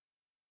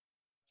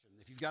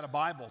got a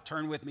Bible,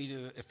 turn with me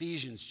to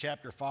Ephesians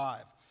chapter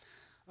 5.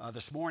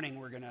 This morning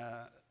we're going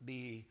to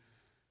be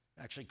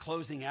actually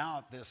closing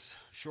out this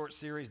short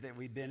series that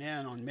we've been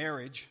in on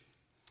marriage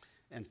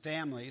and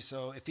family.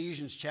 So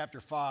Ephesians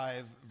chapter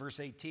 5, verse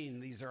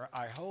 18, these are,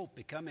 I hope,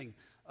 becoming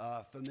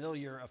a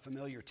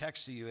familiar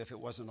text to you if it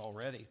wasn't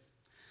already.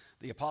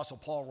 The Apostle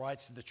Paul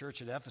writes to the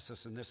church at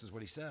Ephesus, and this is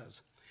what he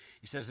says.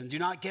 He says, "And do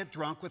not get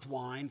drunk with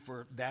wine,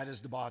 for that is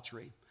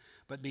debauchery,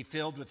 but be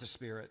filled with the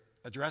Spirit,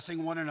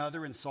 addressing one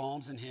another in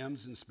psalms and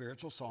hymns and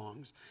spiritual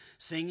songs,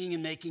 singing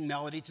and making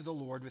melody to the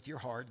Lord with your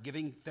heart,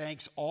 giving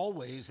thanks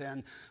always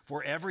and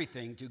for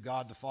everything to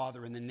God the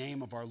Father in the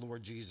name of our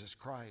Lord Jesus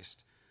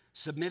Christ,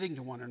 submitting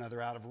to one another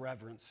out of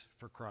reverence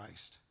for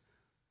Christ.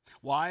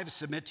 Wives,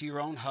 submit to your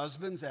own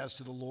husbands as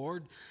to the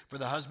Lord, for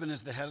the husband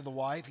is the head of the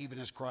wife, even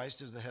as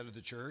Christ is the head of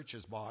the church,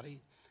 his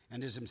body,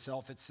 and is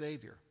himself its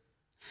Savior.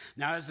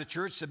 Now as the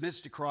church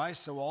submits to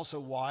Christ, so also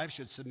wives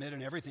should submit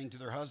in everything to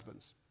their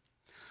husbands.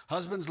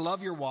 Husbands,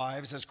 love your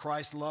wives as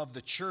Christ loved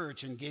the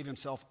church and gave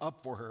himself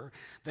up for her,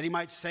 that he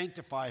might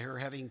sanctify her,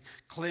 having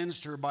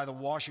cleansed her by the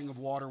washing of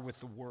water with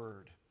the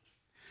word,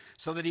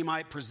 so that he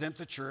might present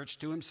the church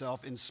to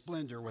himself in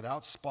splendor,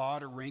 without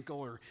spot or wrinkle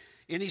or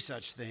any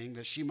such thing,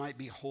 that she might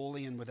be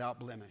holy and without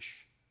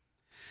blemish.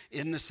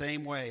 In the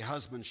same way,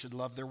 husbands should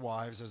love their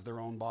wives as their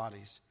own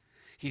bodies.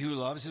 He who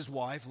loves his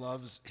wife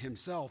loves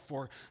himself,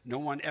 for no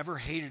one ever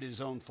hated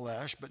his own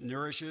flesh, but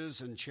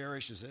nourishes and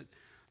cherishes it,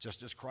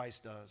 just as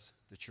Christ does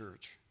the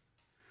church,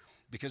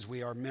 because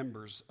we are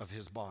members of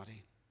his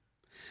body.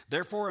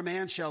 Therefore a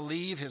man shall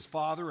leave his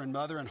father and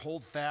mother and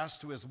hold fast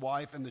to his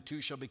wife, and the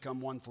two shall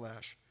become one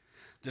flesh.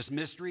 This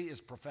mystery is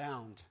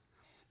profound,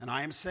 and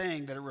I am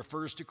saying that it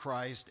refers to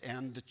Christ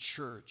and the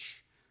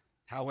church.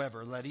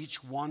 However, let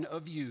each one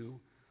of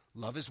you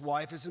love his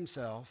wife as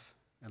himself,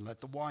 and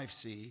let the wife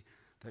see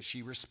that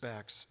she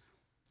respects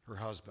her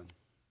husband."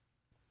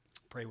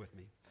 Pray with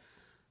me.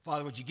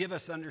 Father, would you give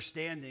us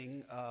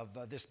understanding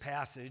of this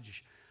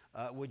passage?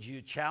 Would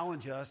you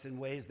challenge us in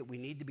ways that we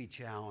need to be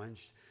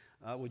challenged?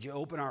 Would you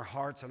open our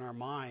hearts and our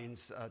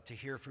minds to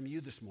hear from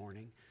you this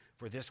morning?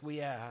 For this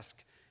we ask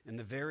in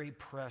the very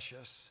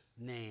precious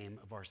name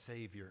of our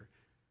Savior,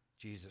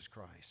 Jesus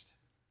Christ.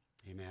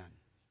 Amen.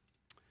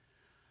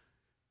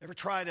 Ever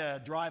try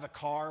to drive a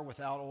car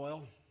without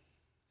oil?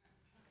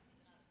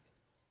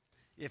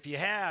 If you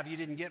have, you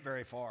didn't get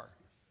very far.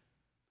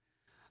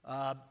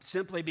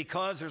 Simply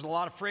because there's a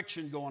lot of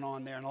friction going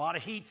on there and a lot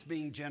of heat's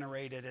being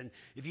generated. And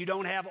if you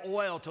don't have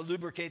oil to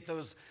lubricate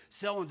those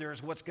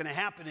cylinders, what's going to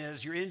happen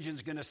is your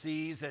engine's going to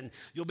seize and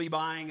you'll be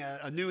buying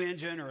a new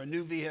engine or a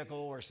new vehicle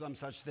or some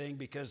such thing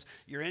because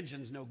your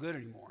engine's no good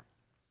anymore.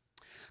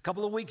 A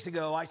couple of weeks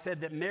ago, I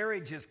said that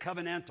marriage is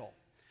covenantal.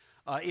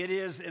 It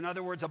is, in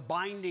other words, a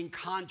binding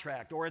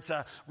contract, or it's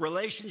a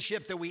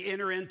relationship that we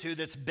enter into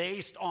that's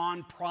based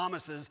on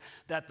promises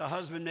that the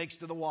husband makes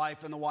to the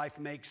wife and the wife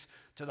makes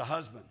to the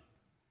husband.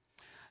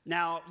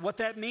 Now, what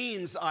that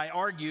means, I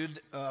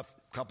argued a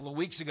couple of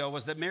weeks ago,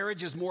 was that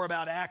marriage is more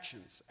about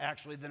actions,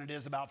 actually, than it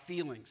is about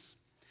feelings.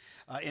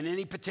 In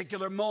any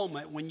particular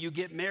moment when you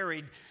get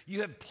married,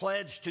 you have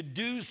pledged to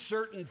do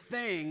certain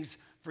things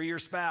for your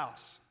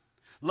spouse,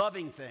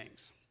 loving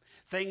things.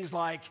 Things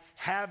like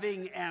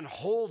having and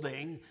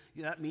holding,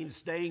 that means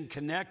staying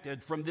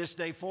connected from this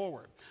day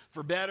forward,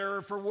 for better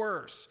or for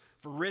worse,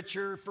 for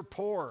richer, for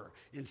poorer,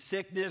 in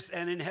sickness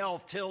and in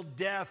health, till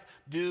death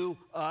do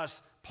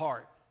us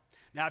part.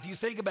 Now, if you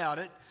think about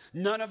it,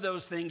 none of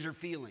those things are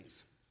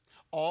feelings.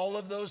 All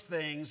of those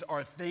things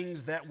are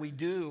things that we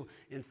do,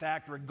 in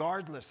fact,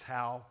 regardless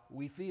how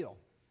we feel.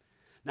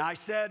 Now, I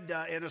said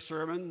in a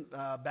sermon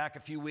back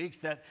a few weeks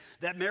that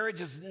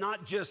marriage is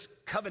not just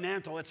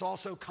covenantal, it's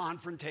also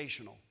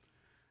confrontational.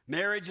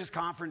 Marriage is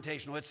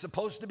confrontational. It's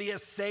supposed to be a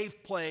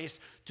safe place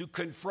to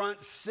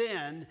confront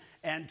sin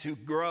and to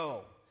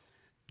grow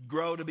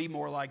to be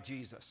more like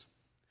Jesus.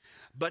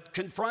 But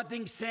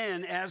confronting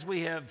sin, as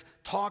we have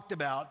talked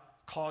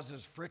about,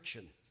 causes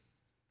friction.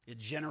 It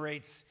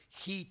generates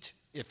heat,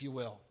 if you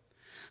will.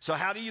 So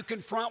how do you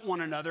confront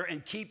one another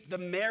and keep the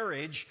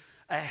marriage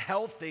a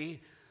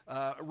healthy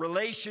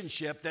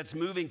relationship that's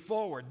moving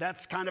forward?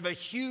 That's kind of a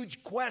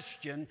huge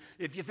question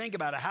if you think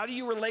about it. How do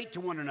you relate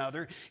to one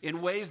another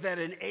in ways that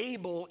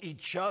enable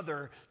each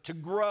other to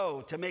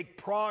grow, to make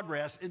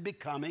progress in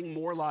becoming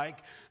more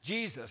like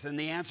Jesus? And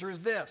the answer is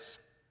this: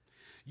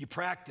 you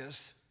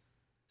practice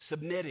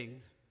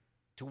submitting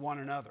to one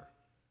another.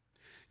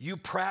 You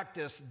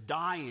practice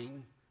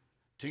dying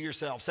to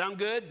yourself. Sound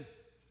good?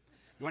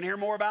 You want to hear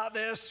more about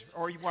this,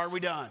 or are we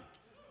done?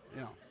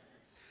 Yeah.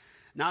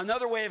 Now,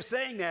 another way of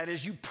saying that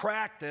is you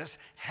practice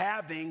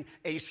having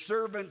a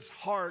servant's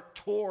heart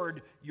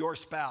toward your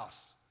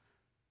spouse.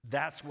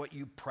 That's what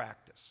you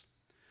practice.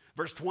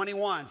 Verse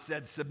 21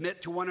 said,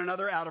 "Submit to one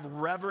another out of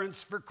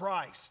reverence for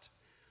Christ."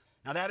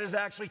 Now, that is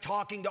actually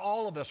talking to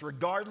all of us,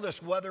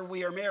 regardless whether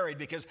we are married,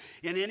 because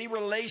in any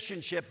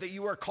relationship that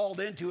you are called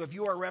into, if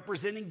you are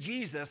representing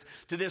Jesus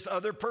to this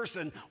other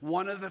person,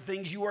 one of the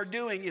things you are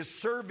doing is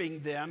serving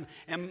them,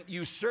 and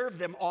you serve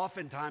them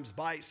oftentimes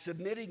by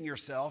submitting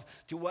yourself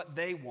to what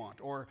they want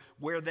or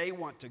where they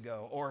want to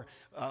go or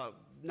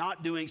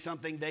not doing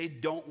something they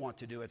don't want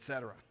to do,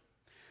 etc.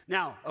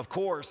 Now, of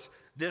course,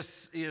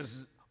 this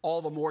is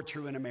all the more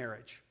true in a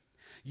marriage.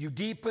 You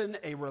deepen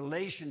a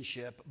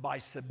relationship by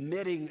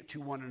submitting to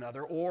one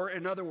another, or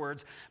in other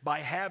words, by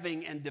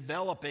having and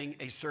developing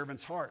a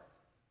servant's heart.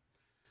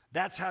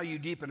 That's how you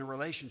deepen a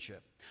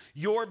relationship.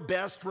 Your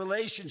best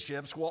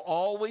relationships will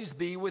always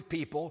be with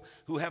people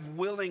who have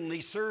willingly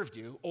served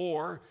you,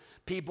 or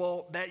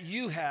people that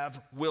you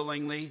have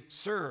willingly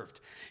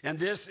served. And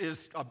this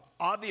is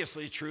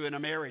obviously true in a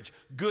marriage.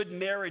 Good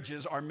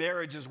marriages are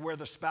marriages where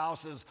the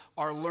spouses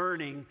are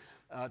learning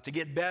to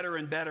get better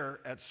and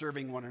better at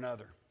serving one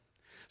another.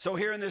 So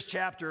here in this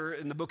chapter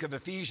in the book of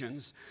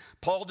Ephesians,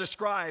 Paul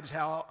describes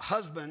how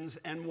husbands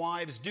and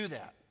wives do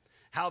that,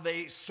 how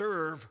they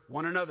serve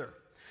one another.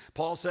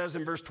 Paul says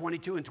in verse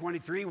 22 and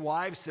 23,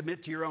 "Wives,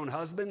 submit to your own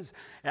husbands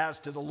as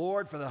to the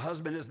Lord, for the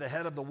husband is the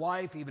head of the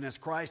wife, even as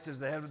Christ is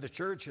the head of the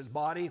church, his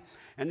body,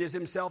 and is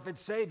himself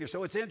its Savior."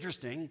 So it's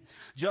interesting,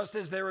 just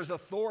as there is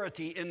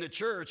authority in the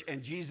church,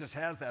 and Jesus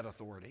has that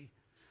authority,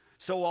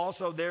 so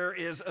also there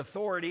is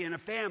authority in a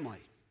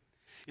family.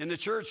 In the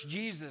church,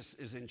 Jesus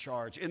is in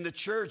charge. In the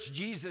church,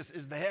 Jesus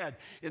is the head.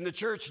 In the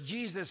church,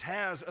 Jesus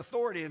has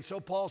authority. And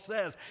so Paul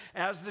says,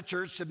 as the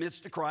church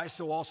submits to Christ,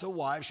 so also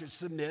wives should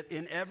submit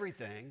in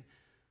everything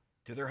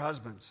to their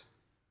husbands.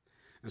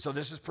 And so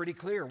this is pretty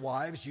clear.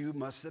 Wives, you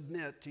must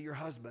submit to your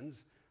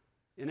husbands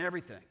in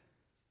everything.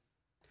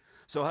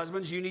 So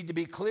husbands, you need to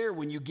be clear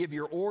when you give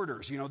your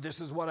orders. You know,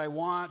 this is what I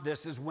want.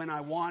 This is when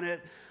I want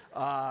it.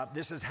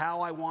 This is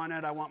how I want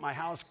it. I want my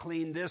house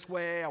cleaned this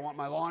way. I want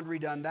my laundry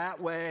done that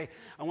way.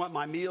 I want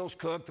my meals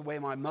cooked the way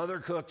my mother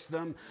cooks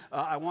them.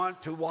 I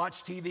want to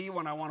watch TV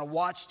when I want to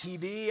watch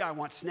TV. I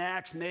want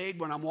snacks made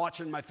when I'm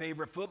watching my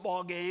favorite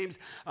football games.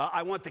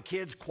 I want the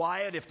kids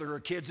quiet if there are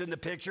kids in the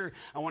picture.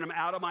 I want them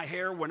out of my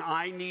hair when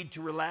I need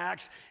to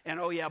relax. And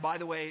oh yeah, by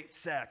the way,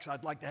 sex.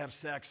 I'd like to have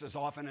sex as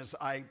often as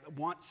I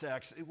want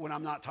sex when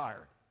I'm not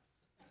tired.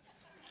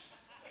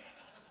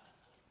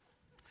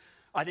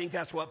 I think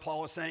that's what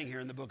Paul is saying here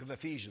in the book of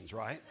Ephesians,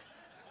 right?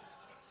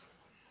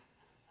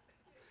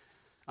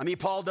 I mean,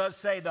 Paul does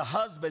say the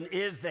husband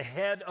is the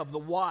head of the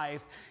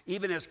wife,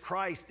 even as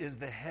Christ is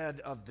the head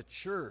of the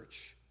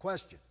church.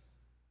 Question: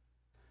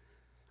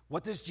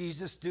 what does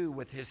Jesus do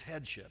with his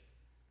headship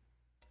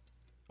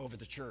over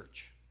the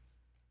church?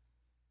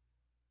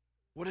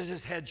 What does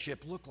his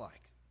headship look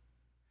like?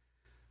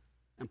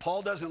 And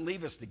Paul doesn't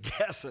leave us to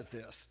guess at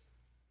this.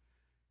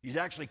 He's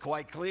actually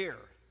quite clear.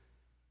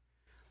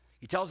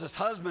 He tells us,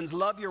 husbands,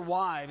 love your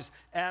wives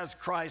as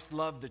Christ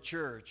loved the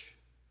church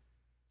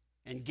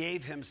and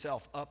gave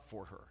himself up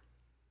for her,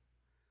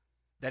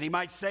 that he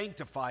might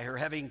sanctify her,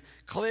 having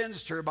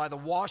cleansed her by the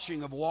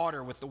washing of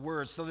water with the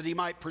word, so that he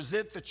might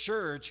present the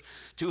church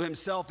to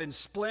himself in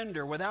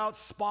splendor, without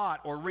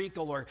spot or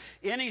wrinkle or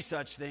any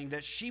such thing,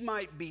 that she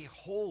might be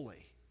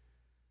holy,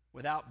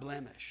 without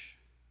blemish.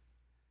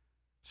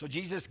 So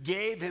Jesus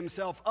gave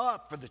himself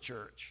up for the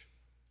church.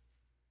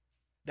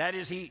 That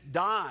is, he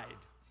died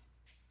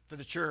for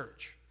the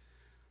church.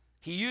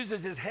 He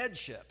uses his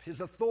headship,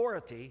 his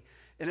authority,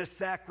 in a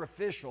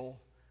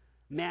sacrificial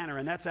manner.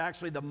 And that's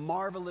actually the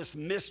marvelous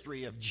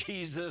mystery of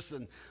Jesus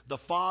and the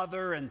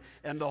Father and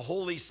the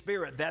Holy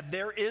Spirit, that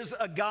there is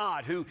a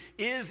God who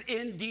is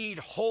indeed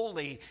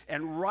holy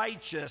and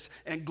righteous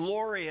and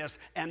glorious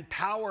and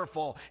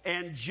powerful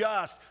and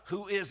just,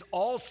 who is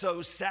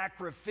also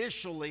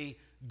sacrificially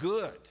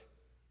good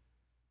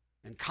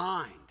and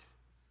kind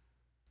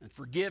and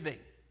forgiving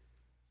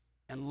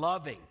and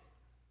loving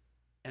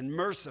and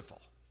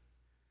merciful.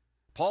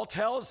 Paul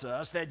tells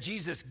us that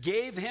Jesus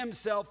gave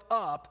himself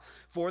up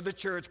for the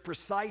church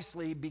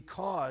precisely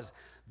because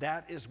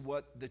that is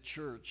what the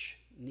church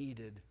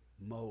needed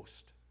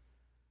most.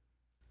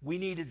 We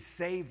needed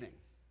saving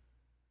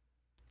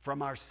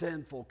from our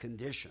sinful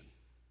condition.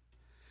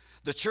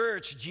 The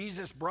church,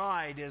 Jesus'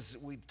 bride, is,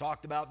 we've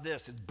talked about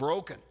this, it's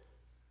broken,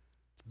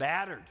 it's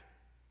battered.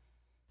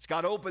 It's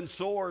got open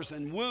sores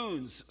and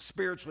wounds,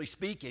 spiritually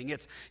speaking.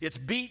 It's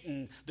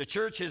beaten. The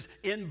church is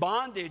in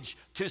bondage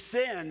to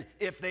sin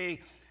if they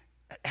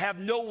have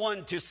no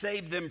one to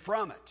save them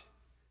from it.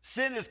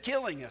 Sin is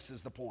killing us,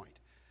 is the point.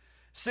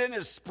 Sin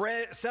is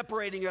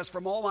separating us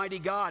from Almighty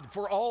God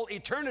for all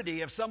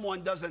eternity if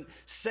someone doesn't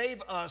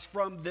save us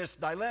from this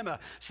dilemma.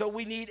 So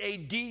we need a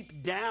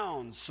deep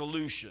down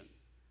solution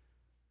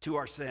to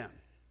our sin.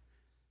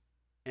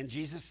 And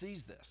Jesus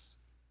sees this.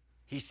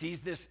 He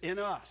sees this in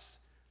us.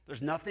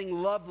 There's nothing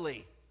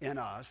lovely in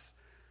us,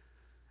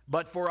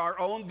 but for our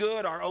own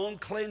good, our own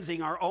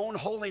cleansing, our own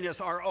holiness,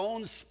 our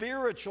own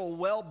spiritual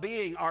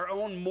well-being, our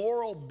own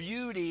moral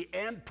beauty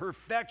and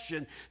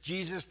perfection,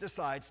 Jesus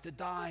decides to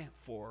die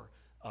for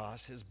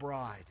us, his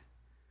bride.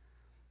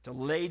 to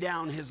lay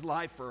down his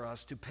life for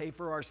us, to pay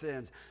for our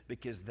sins,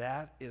 because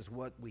that is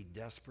what we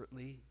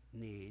desperately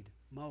need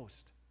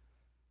most.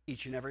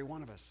 Each and every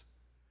one of us.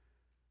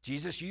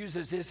 Jesus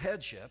uses his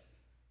headship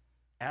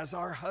as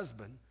our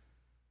husband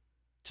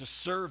to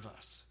serve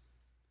us,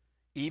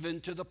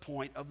 even to the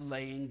point of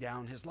laying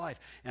down his life.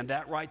 And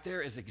that right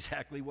there is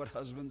exactly what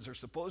husbands are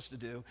supposed to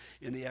do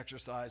in the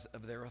exercise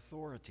of their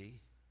authority,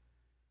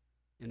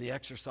 in the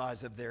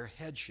exercise of their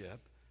headship.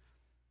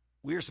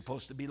 We are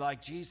supposed to be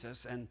like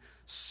Jesus and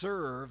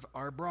serve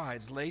our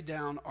brides, lay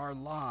down our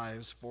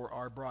lives for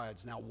our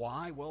brides. Now,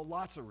 why? Well,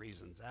 lots of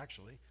reasons,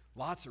 actually.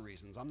 Lots of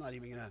reasons. I'm not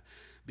even going to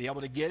be able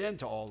to get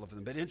into all of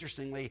them. But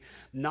interestingly,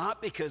 not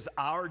because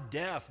our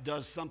death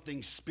does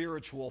something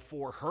spiritual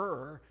for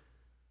her,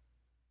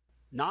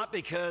 not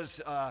because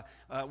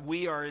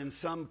we are in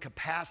some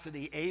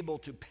capacity able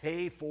to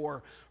pay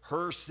for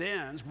her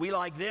sins. We,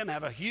 like them,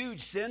 have a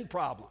huge sin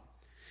problem.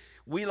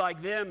 We,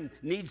 like them,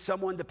 need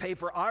someone to pay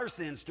for our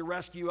sins, to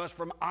rescue us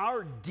from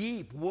our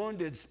deep,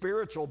 wounded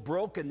spiritual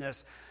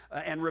brokenness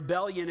and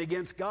rebellion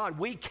against God.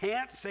 We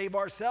can't save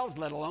ourselves,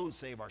 let alone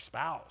save our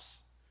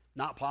spouse.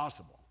 Not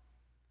possible.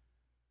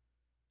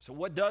 So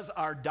what does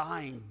our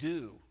dying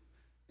do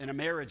in a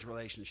marriage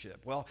relationship?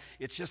 Well,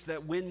 it's just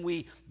that when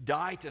we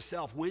die to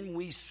self, when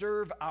we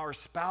serve our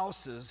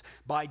spouses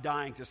by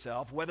dying to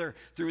self, whether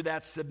through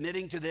that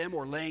submitting to them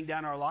or laying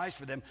down our lives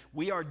for them,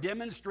 we are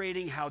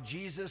demonstrating how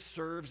Jesus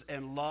serves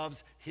and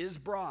loves his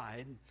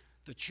bride,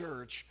 the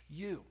church,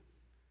 you.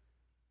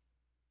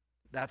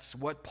 That's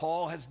what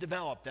Paul has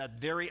developed,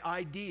 that very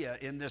idea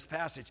in this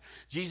passage.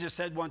 Jesus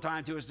said one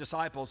time to his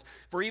disciples,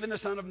 "For even the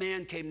Son of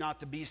Man came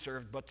not to be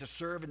served, but to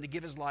serve and to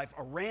give his life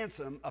a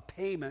ransom, a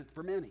payment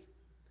for many."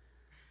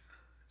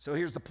 So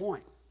here's the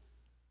point.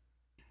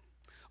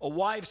 A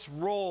wife's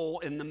role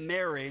in the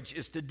marriage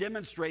is to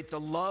demonstrate the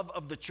love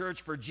of the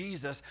church for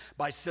Jesus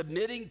by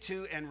submitting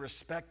to and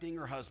respecting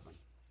her husband.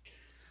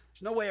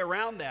 There's no way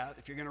around that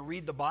if you're going to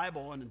read the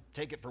Bible and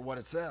take it for what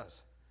it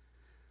says.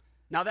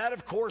 Now that,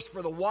 of course,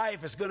 for the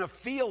wife is going to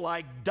feel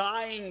like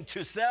dying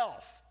to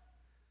self,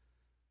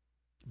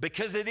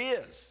 because it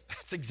is.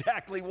 That's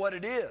exactly what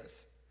it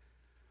is.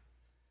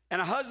 And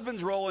a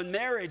husband's role in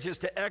marriage is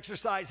to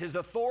exercise his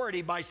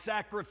authority by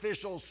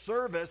sacrificial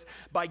service,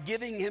 by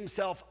giving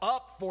himself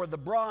up for the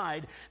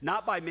bride,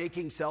 not by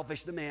making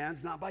selfish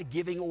demands, not by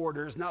giving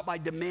orders, not by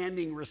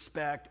demanding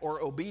respect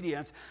or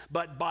obedience,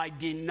 but by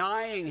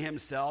denying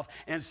himself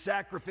and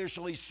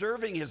sacrificially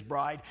serving his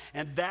bride.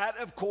 And that,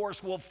 of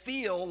course, will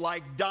feel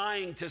like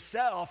dying to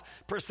self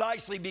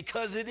precisely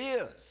because it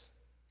is.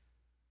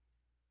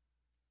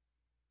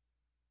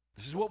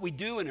 This is what we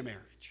do in a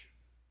marriage.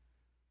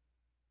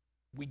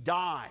 We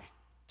die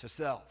to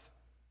self.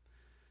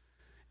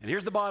 And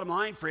here's the bottom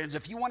line, friends.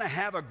 If you want to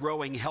have a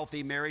growing,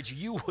 healthy marriage,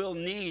 you will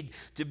need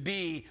to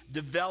be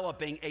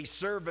developing a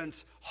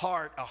servant's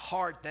heart, a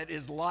heart that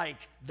is like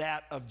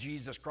that of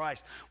Jesus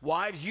Christ.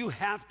 Wives, you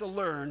have to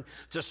learn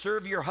to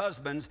serve your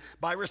husbands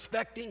by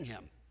respecting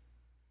him,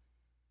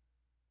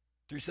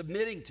 through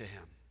submitting to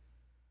him.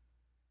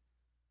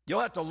 You'll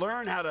have to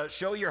learn how to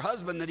show your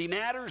husband that he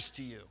matters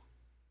to you,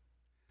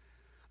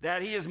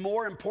 that he is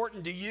more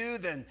important to you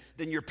than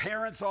your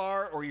parents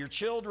are, or your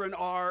children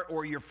are,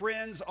 or your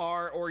friends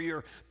are, or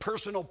your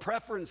personal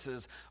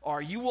preferences are.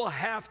 You will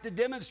have to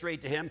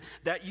demonstrate to him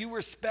that you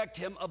respect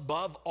him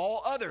above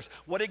all others.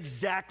 What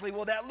exactly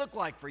will that look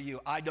like for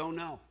you? I don't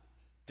know.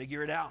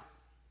 Figure it out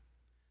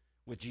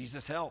with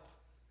Jesus' help.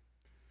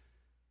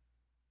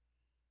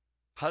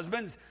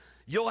 Husbands,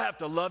 you'll have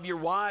to love your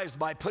wives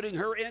by putting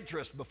her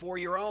interest before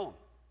your own.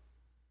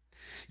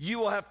 You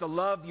will have to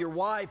love your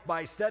wife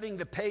by setting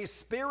the pace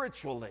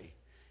spiritually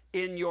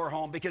in your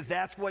home, because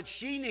that's what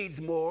she needs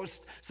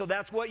most, so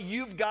that's what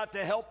you've got to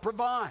help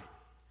provide.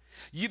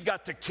 You've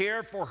got to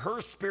care for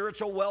her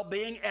spiritual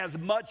well-being as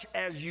much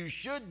as you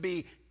should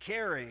be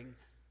caring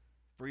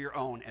for your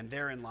own, and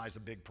therein lies a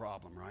big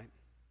problem, right?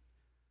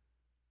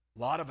 A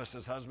lot of us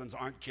as husbands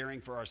aren't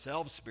caring for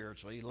ourselves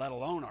spiritually, let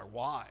alone our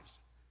wives.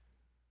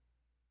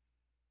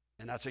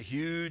 And that's a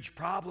huge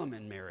problem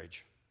in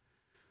marriage.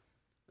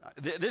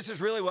 This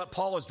is really what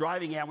Paul is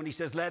driving at when he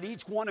says, let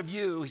each one of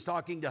you, he's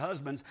talking to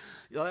husbands,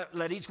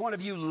 let each one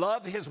of you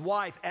love his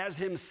wife as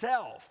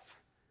himself,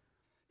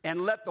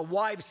 and let the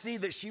wife see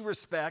that she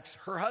respects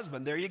her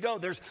husband. There you go.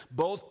 There's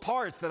both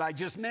parts that I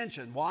just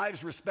mentioned.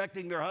 Wives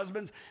respecting their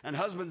husbands, and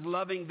husbands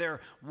loving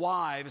their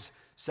wives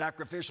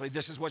sacrificially.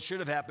 This is what should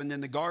have happened in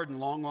the garden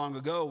long, long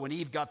ago, when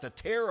Eve got the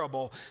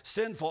terrible,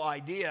 sinful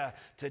idea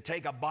to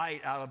take a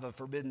bite out of the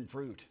forbidden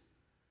fruit.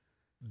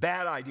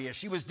 Bad idea.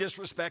 She was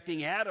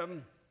disrespecting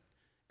Adam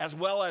as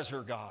well as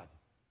her God.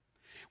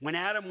 When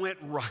Adam went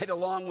right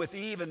along with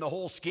Eve in the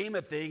whole scheme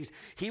of things,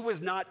 he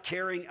was not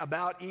caring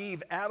about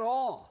Eve at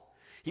all.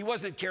 He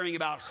wasn't caring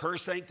about her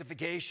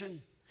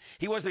sanctification.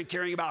 He wasn't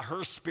caring about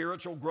her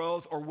spiritual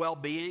growth or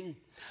well-being.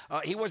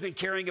 He wasn't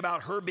caring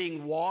about her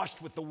being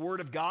washed with the Word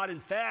of God. In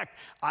fact,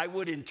 I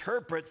would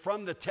interpret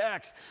from the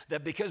text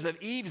that because of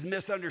Eve's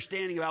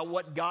misunderstanding about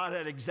what God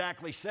had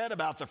exactly said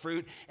about the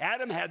fruit,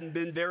 Adam hadn't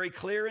been very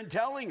clear in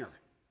telling her.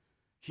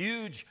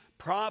 Huge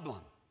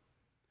problem.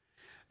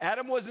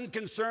 Adam wasn't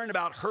concerned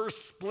about her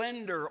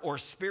splendor or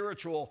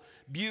spiritual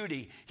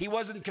beauty. He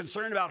wasn't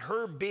concerned about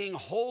her being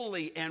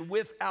holy and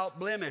without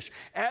blemish.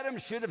 Adam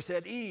should have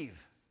said,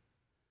 Eve,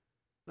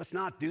 let's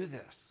not do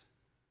this.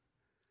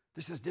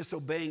 This is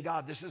disobeying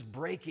God. This is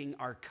breaking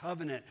our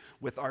covenant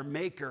with our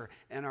Maker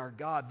and our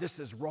God. This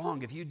is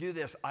wrong. If you do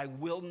this, I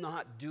will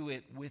not do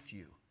it with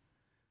you.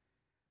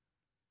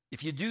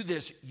 If you do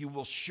this, you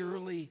will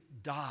surely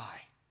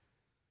die,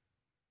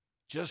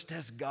 just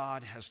as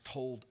God has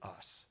told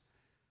us.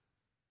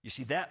 You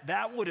see,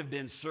 that would have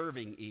been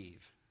serving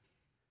Eve,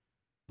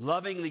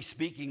 lovingly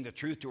speaking the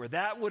truth to her.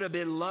 That would have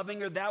been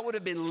loving her. That would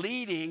have been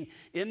leading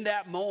in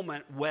that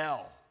moment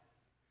well.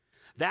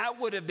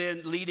 That would have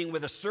been leading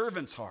with a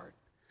servant's heart.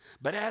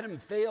 But Adam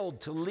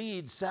failed to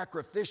lead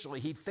sacrificially.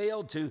 He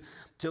failed to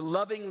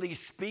lovingly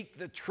speak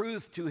the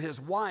truth to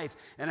his wife.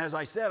 And as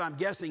I said, I'm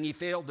guessing he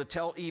failed to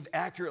tell Eve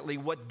accurately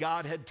what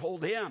God had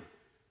told him.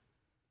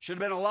 Should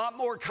have been a lot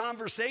more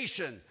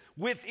conversation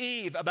with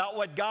Eve about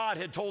what God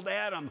had told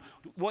Adam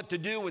what to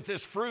do with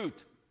this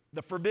fruit,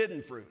 the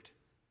forbidden fruit.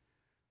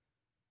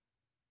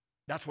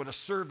 That's what a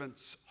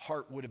servant's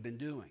heart would have been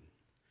doing.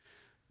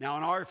 Now,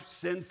 in our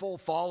sinful,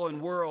 fallen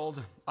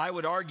world, I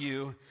would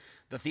argue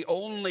that the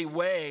only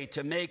way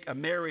to make a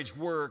marriage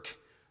work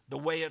the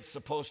way it's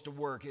supposed to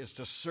work is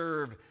to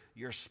serve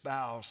your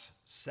spouse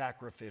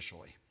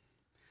sacrificially.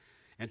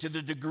 And to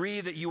the degree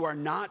that you are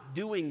not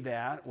doing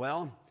that,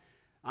 well,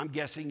 I'm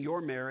guessing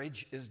your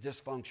marriage is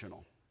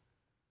dysfunctional.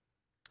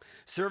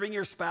 Serving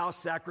your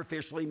spouse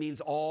sacrificially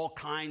means all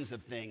kinds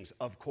of things,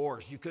 of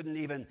course. You couldn't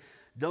even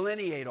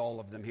delineate all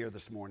of them here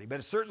this morning.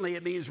 But certainly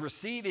it means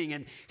receiving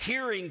and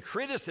hearing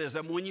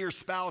criticism when your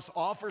spouse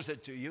offers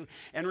it to you,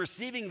 and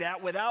receiving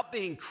that without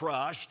being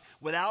crushed,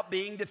 without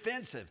being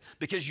defensive.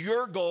 Because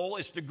your goal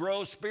is to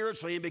grow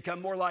spiritually and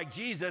become more like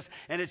Jesus,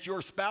 and it's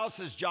your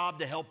spouse's job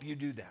to help you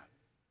do that.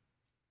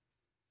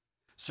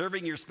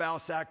 Serving your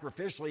spouse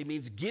sacrificially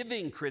means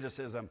giving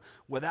criticism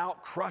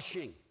without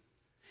crushing.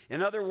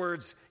 In other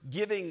words,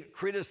 giving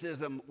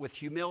criticism with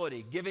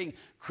humility, giving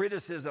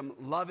criticism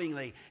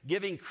lovingly,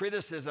 giving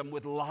criticism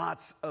with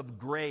lots of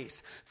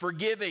grace.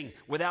 Forgiving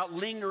without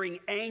lingering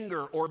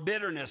anger or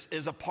bitterness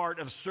is a part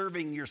of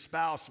serving your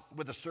spouse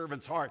with a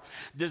servant's heart.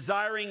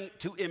 Desiring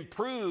to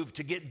improve,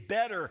 to get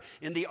better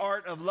in the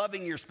art of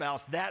loving your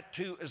spouse, that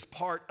too is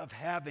part of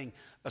having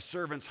a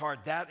servant's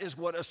heart. That is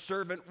what a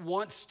servant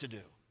wants to do.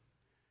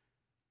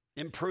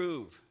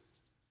 Improve,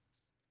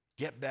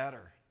 get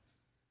better.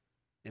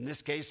 In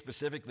this case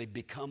specifically,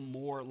 become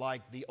more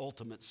like the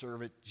ultimate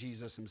servant,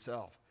 Jesus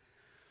himself.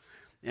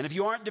 And if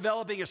you aren't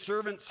developing a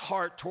servant's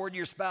heart toward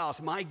your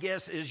spouse, my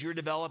guess is you're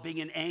developing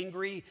an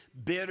angry,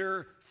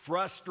 bitter,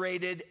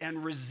 frustrated,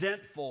 and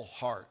resentful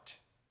heart.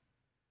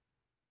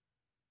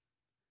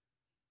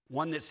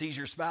 One that sees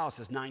your spouse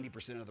as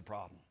 90% of the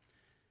problem.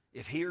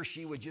 If he or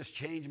she would just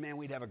change, man,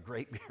 we'd have a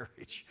great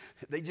marriage.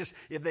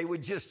 If they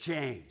would just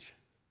change.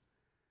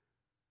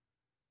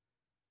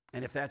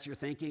 And if that's your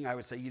thinking, I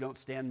would say you don't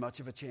stand much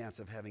of a chance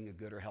of having a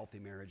good or healthy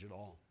marriage at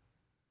all.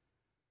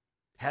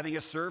 Having a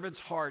servant's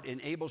heart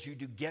enables you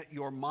to get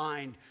your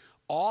mind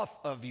off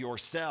of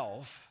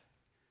yourself,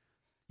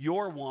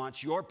 your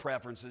wants, your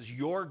preferences,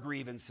 your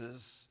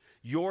grievances,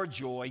 your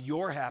joy,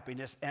 your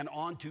happiness, and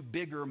onto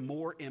bigger,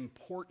 more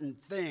important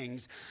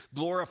things.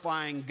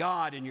 Glorifying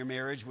God in your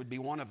marriage would be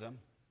one of them.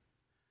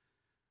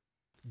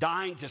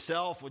 Dying to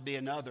self would be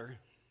another.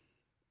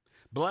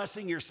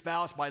 Blessing your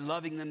spouse by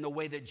loving them the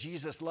way that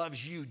Jesus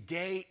loves you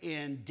day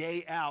in,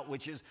 day out,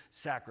 which is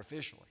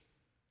sacrificially.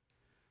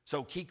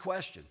 So, key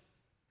question.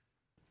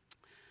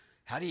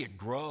 How do you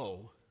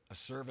grow a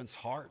servant's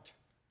heart?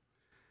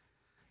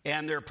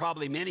 And there are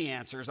probably many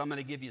answers. I'm going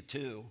to give you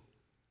two.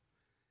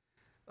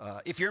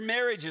 If your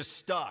marriage is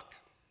stuck,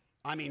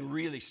 I mean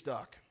really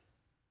stuck.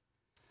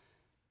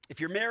 If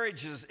your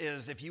marriage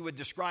is, if you would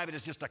describe it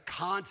as just a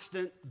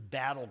constant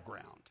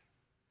battleground.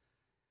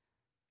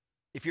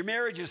 If your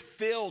marriage is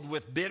filled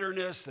with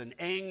bitterness and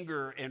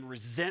anger and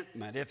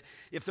resentment,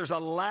 if there's a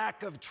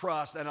lack of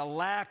trust and a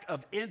lack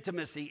of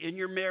intimacy in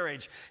your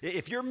marriage,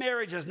 if your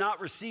marriage has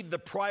not received the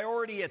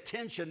priority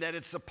attention that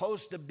it's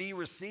supposed to be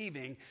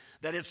receiving,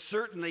 that it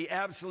certainly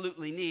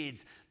absolutely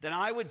needs, then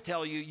I would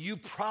tell you, you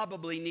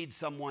probably need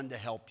someone to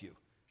help you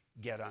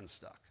get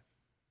unstuck.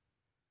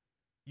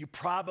 You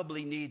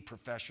probably need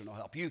professional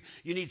help. You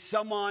need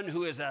someone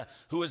who is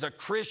a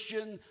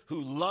Christian,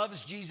 who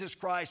loves Jesus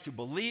Christ, who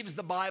believes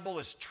the Bible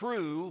is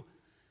true,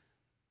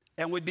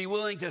 and would be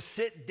willing to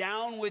sit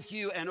down with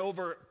you and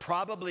over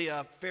probably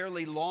a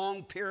fairly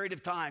long period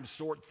of time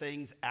sort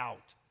things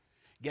out.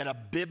 Get a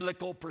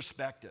biblical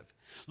perspective.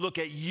 Look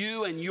at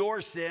you and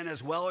your sin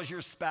as well as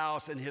your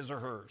spouse and his or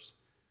hers.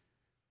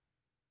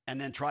 And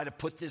then try to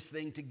put this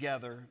thing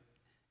together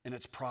in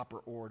its proper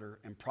order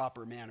and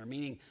proper manner,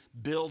 meaning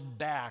build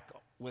back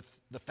with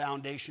the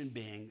foundation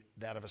being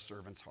that of a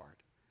servant's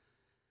heart.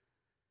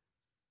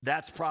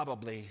 That's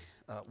probably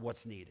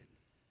what's needed.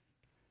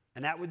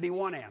 And that would be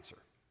one answer.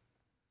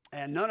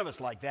 And none of us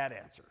like that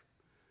answer.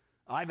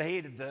 I've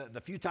hated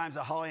the few times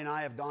that Holly and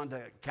I have gone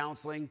to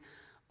counseling.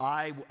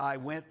 I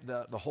went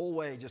the whole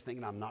way just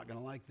thinking, I'm not going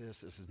to like this.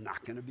 This is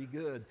not going to be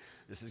good.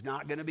 This is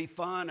not going to be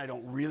fun. I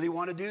don't really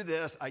want to do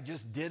this. I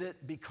just did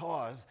it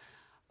because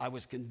I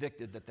was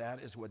convicted that that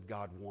is what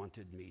God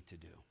wanted me to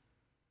do.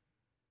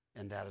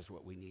 And that is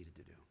what we needed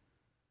to do.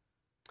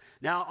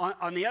 Now,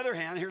 on the other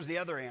hand, here's the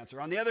other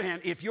answer. On the other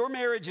hand, if your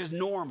marriage is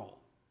normal,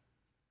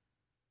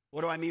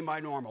 what do I mean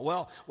by normal?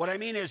 Well, what I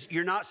mean is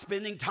you're not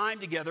spending time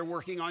together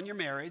working on your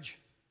marriage.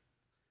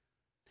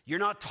 You're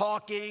not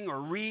talking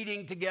or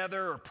reading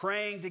together or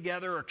praying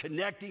together or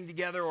connecting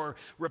together or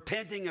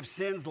repenting of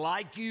sins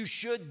like you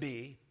should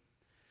be.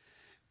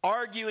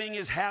 Arguing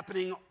is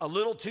happening a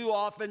little too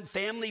often.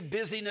 Family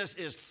busyness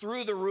is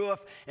through the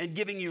roof and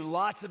giving you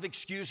lots of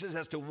excuses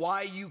as to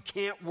why you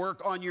can't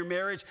work on your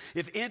marriage.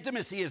 If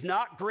intimacy is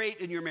not great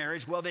in your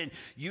marriage, well, then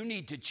you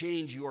need to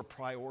change your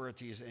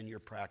priorities and your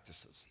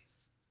practices.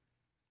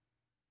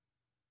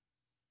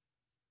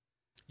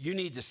 You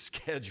need to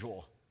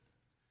schedule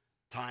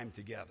time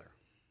together.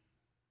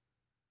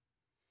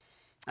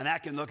 And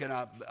that can look in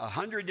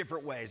 100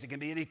 different ways. It can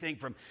be anything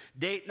from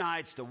date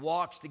nights to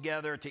walks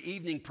together to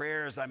evening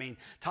prayers. I mean,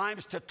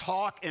 times to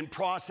talk and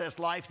process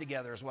life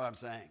together is what I'm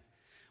saying.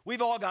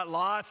 We've all got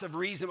lots of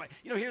reasons.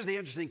 Here's the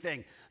interesting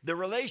thing. The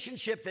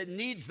relationship that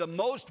needs the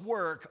most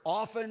work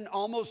often,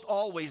 almost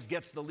always,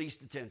 gets the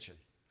least attention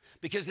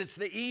because it's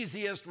the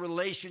easiest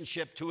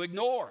relationship to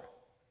ignore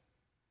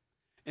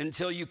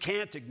until you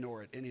can't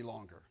ignore it any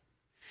longer.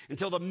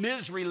 Until the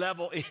misery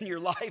level in your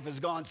life has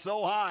gone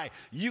so high,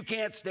 you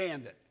can't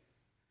stand it.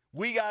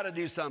 We got to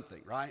do something,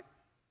 right?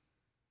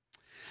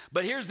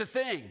 But here's the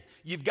thing.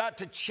 You've got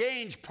to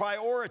change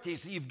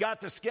priorities. You've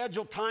got to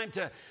schedule time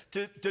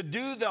to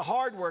do the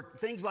hard work,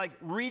 things like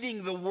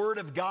reading the Word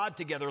of God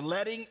together,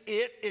 letting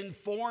it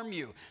inform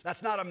you.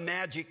 That's not a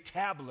magic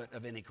tablet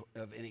of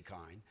any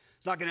kind.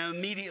 It's not going to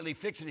immediately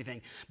fix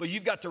anything. But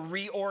you've got to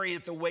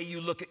reorient the way you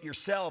look at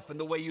yourself and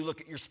the way you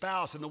look at your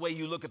spouse and the way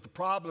you look at the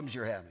problems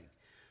you're having.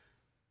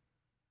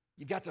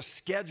 You've got to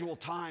schedule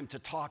time to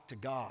talk to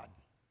God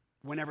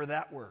whenever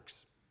that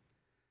works.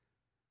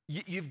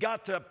 You've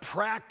got to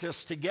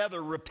practice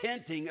together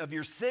repenting of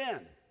your sin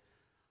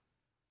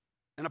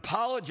and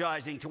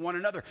apologizing to one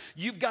another.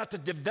 You've got to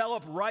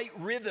develop right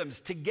rhythms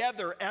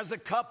together as a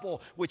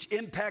couple which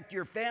impact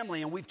your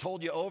family. And we've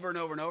told you over and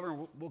over and over,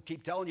 and we'll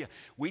keep telling you,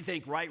 we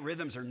think right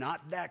rhythms are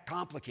not that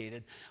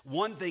complicated.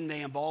 One thing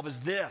they involve is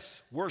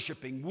this: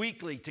 worshiping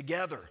weekly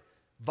together.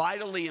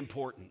 Vitally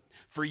important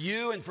for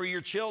you and for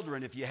your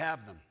children if you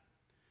have them.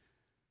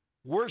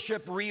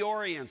 Worship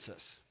reorients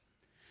us.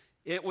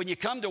 When you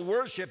come to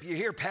worship, you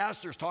hear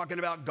pastors talking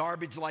about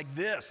garbage like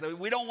this.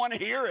 We don't want to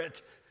hear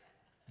it,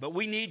 but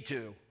we need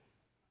to.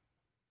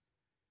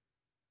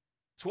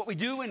 It's what we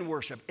do in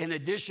worship, in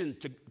addition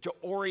to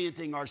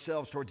orienting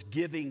ourselves towards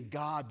giving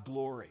God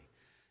glory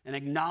and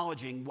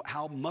acknowledging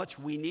how much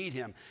we need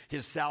Him,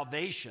 His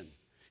salvation,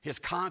 His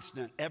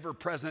constant,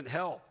 ever-present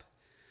help.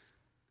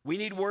 We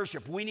need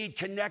worship. We need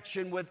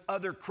connection with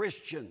other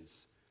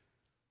Christians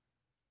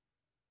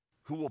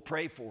who will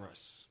pray for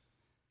us,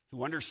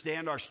 who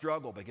understand our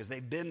struggle because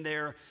they've been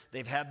there,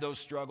 they've had those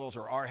struggles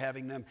or are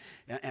having them,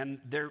 and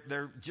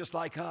they're just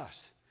like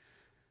us.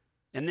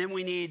 And then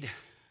we need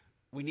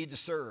to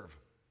serve.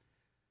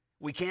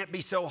 We can't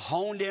be so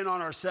honed in on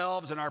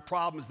ourselves and our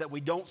problems that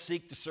we don't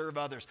seek to serve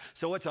others.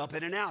 So it's up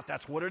in and out.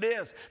 That's what it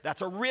is.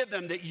 That's a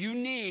rhythm that you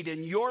need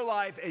in your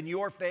life and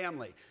your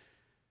family.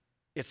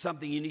 It's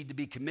something you need to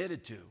be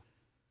committed to.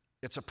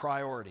 It's a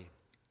priority.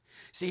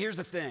 See, here's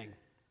the thing.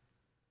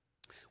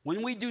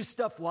 When we do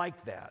stuff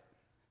like that,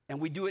 and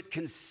we do it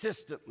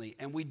consistently,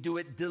 and we do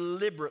it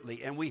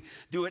deliberately, and we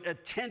do it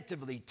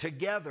attentively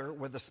together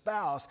with a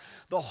spouse,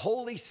 the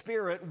Holy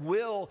Spirit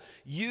will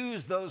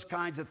use those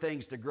kinds of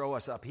things to grow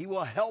us up. He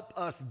will help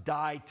us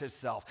die to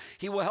self.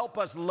 He will help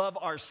us love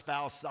our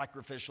spouse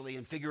sacrificially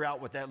and figure out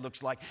what that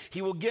looks like.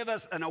 He will give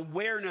us an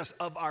awareness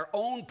of our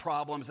own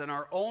problems and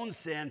our own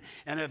sin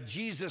and of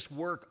Jesus'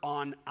 work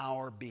on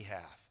our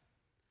behalf.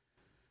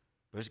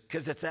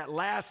 Because it's that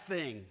last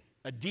thing,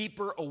 a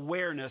deeper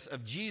awareness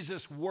of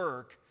Jesus'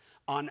 work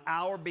on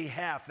our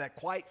behalf that,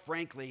 quite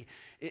frankly,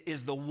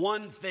 is the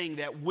one thing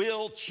that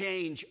will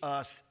change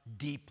us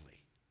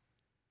deeply.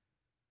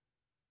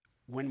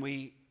 When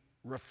we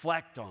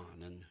reflect on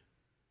and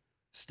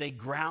stay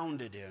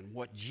grounded in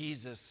what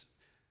Jesus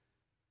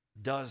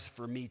does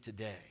for me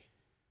today.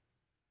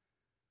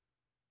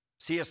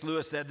 C.S.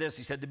 Lewis said this.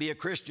 He said, to be a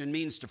Christian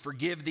means to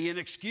forgive the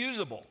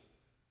inexcusable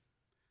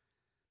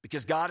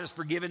because God has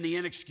forgiven the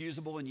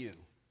inexcusable in you.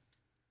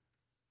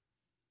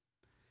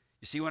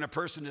 You see, when a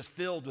person is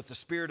filled with the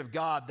Spirit of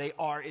God, they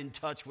are in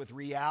touch with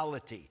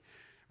reality.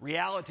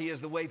 Reality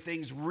is the way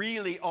things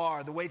really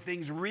are, the way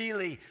things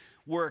really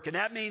work. And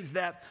that means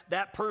that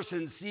that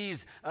person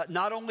sees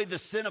not only the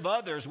sin of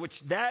others,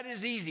 which that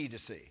is easy to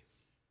see,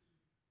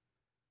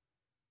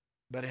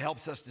 but it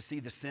helps us to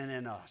see the sin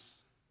in us.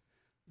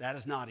 That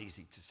is not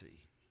easy to see.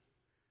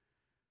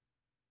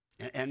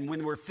 And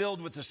when we're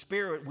filled with the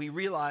Spirit, we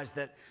realize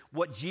that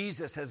what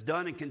Jesus has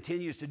done and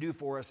continues to do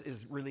for us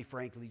is really,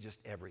 frankly, just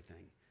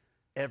everything.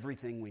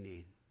 Everything we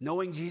need.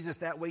 Knowing Jesus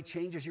that way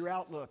changes your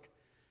outlook.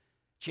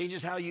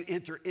 Changes how you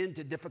enter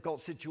into difficult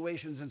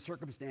situations and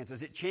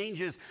circumstances. It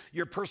changes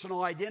your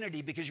personal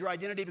identity because your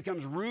identity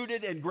becomes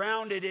rooted and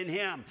grounded in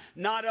Him,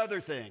 not other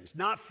things,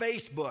 not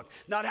Facebook,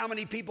 not how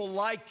many people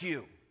like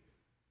you.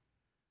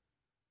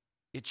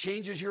 It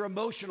changes your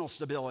emotional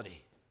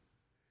stability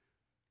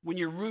when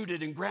you're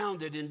rooted and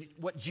grounded in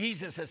what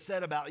Jesus has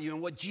said about you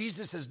and what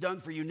Jesus has done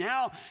for you.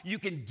 Now you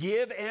can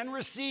give and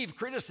receive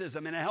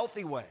criticism in a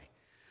healthy way.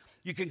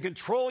 You can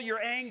control your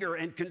anger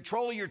and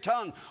control your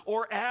tongue,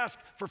 or ask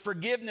for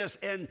forgiveness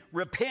and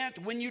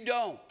repent when you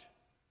don't.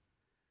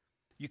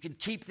 You can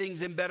keep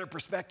things in better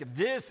perspective.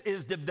 This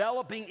is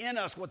developing in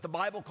us what the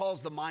Bible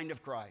calls the mind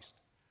of Christ.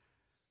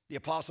 The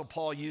Apostle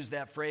Paul used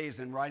that phrase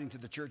in writing to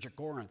the church at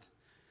Corinth.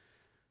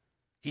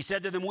 He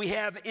said to them, we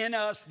have in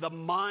us the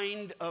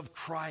mind of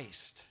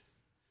Christ.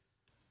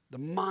 The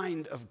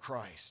mind of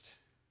Christ.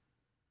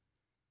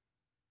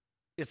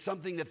 It's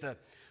something that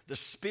the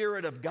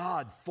Spirit of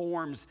God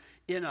forms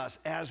in us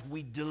as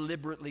we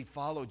deliberately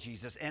follow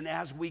Jesus. And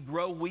as we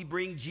grow, we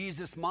bring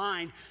Jesus'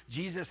 mind,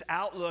 Jesus'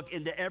 outlook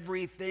into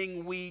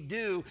everything we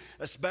do,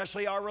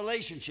 especially our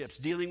relationships,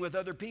 dealing with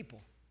other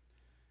people.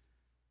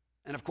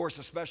 And of course,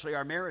 especially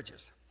our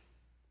marriages.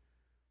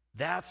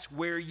 That's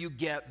where you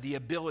get the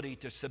ability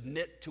to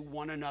submit to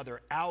one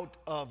another out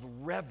of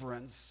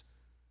reverence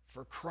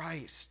for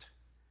Christ.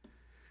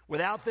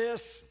 Without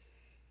this,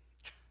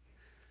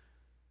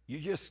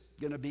 you're just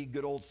going to be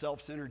good old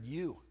self-centered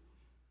you.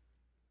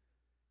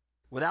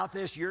 Without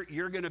this,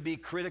 you're going to be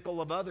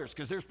critical of others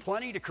because there's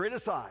plenty to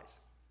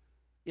criticize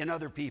in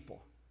other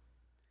people.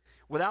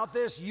 Without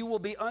this, you will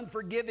be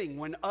unforgiving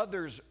when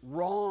others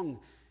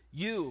wrong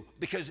you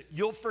because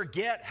you'll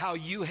forget how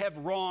you have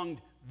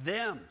wronged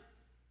them.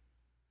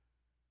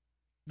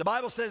 The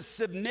Bible says,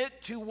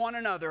 submit to one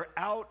another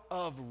out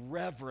of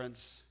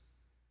reverence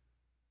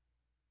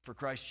for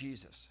Christ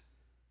Jesus.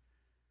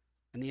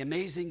 And the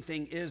amazing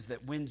thing is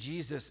that when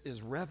Jesus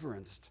is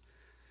reverenced,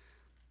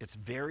 it's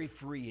very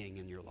freeing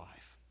in your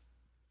life.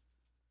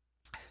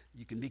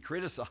 You can be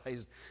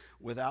criticized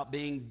without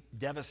being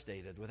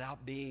devastated,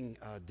 without being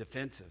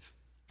defensive.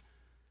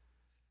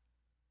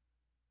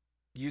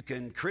 You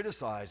can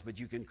criticize, but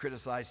you can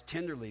criticize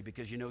tenderly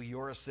because you know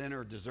you're a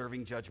sinner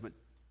deserving judgment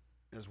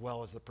as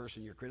well as the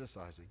person you're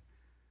criticizing.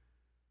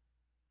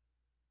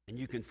 And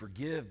you can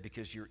forgive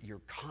because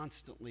you're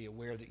constantly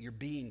aware that you're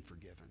being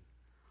forgiven.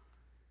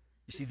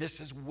 You see, this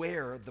is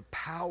where the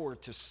power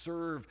to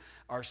serve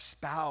our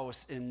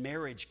spouse in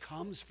marriage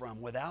comes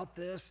from. Without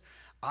this,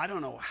 I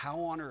don't know how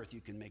on earth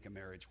you can make a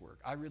marriage work.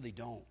 I really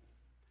don't.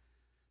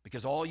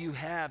 Because all you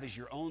have is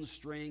your own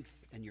strength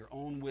and your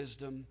own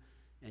wisdom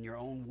and your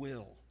own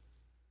will.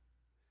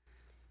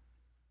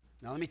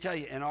 Now, let me tell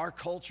you, in our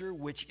culture,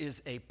 which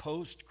is a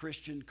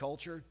post-Christian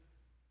culture,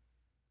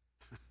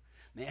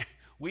 man,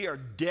 we are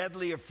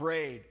deadly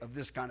afraid of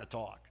this kind of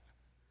talk.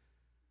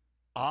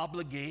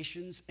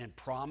 Obligations and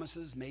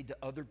promises made to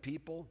other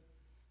people,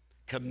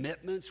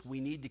 commitments we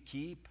need to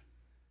keep,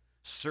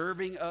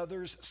 serving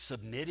others,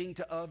 submitting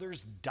to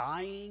others,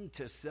 dying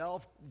to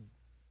self.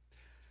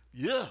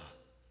 Yeah.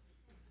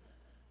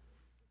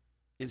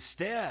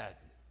 Instead,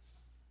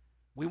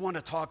 we want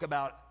to talk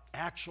about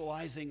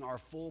actualizing our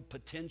full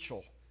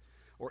potential,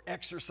 or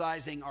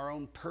exercising our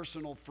own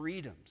personal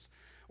freedoms,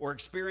 or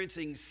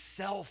experiencing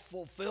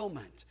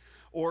self-fulfillment,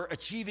 or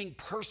achieving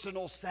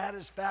personal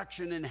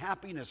satisfaction and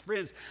happiness.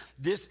 Friends,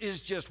 this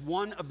is just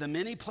one of the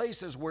many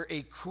places where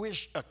a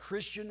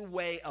Christian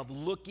way of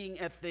looking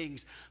at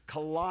things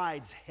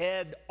collides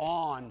head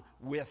on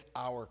with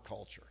our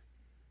culture.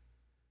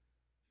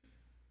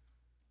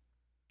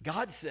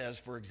 God says,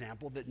 for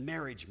example, that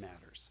marriage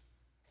matters.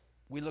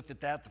 We looked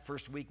at that the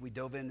first week we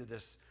dove into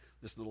this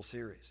little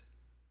series.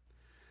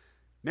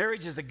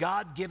 Marriage is a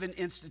God-given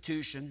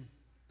institution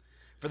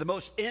for the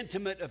most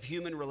intimate of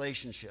human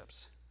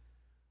relationships.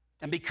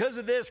 And because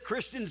of this,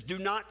 Christians do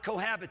not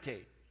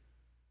cohabitate.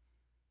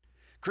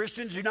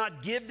 Christians do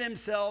not give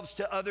themselves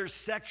to others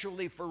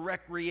sexually for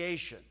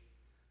recreation.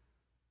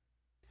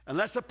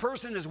 Unless a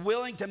person is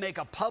willing to make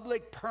a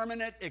public,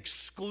 permanent,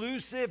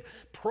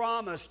 exclusive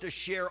promise to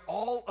share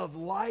all of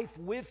life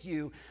with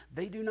you,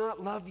 they do not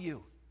love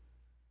you.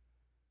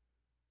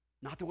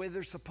 Not the way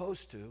they're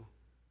supposed to.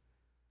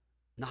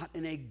 Not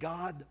in a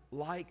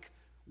God-like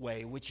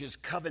way, which is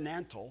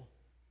covenantal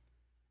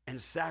and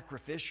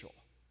sacrificial.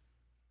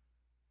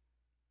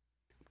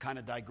 Kind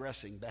of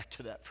digressing back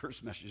to that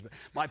first message. But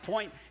my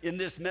point in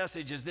this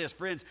message is this,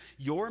 friends,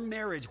 your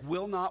marriage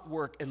will not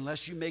work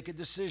unless you make a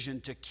decision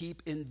to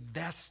keep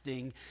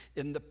investing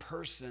in the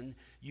person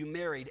you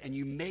married. And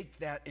you make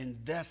that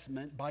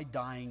investment by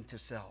dying to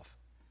self.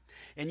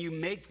 And you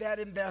make that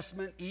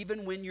investment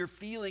even when your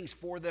feelings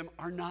for them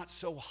are not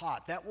so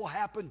hot. That will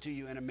happen to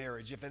you in a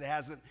marriage if it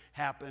hasn't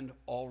happened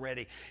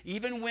already.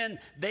 Even when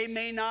they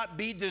may not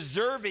be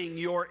deserving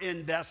your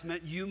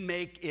investment, you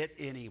make it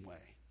anyway.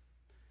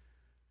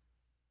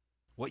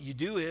 What you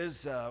do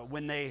is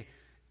when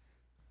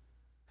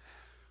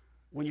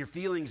your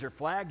feelings are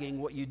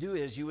flagging, what you do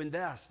is you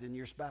invest in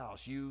your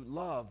spouse. You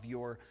love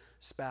your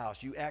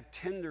spouse. You act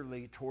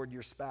tenderly toward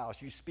your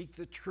spouse. You speak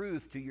the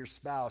truth to your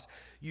spouse.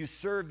 You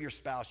serve your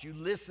spouse. You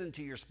listen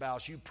to your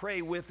spouse. You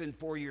pray with and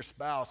for your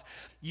spouse.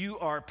 You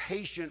are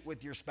patient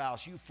with your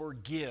spouse. You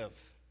forgive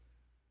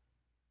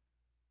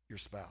your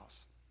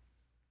spouse.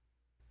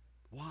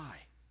 Why?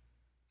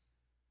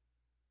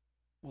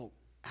 Well,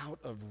 out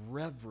of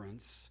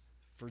reverence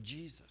for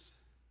Jesus.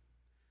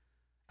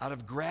 Out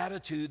of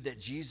gratitude that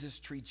Jesus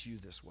treats you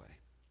this way.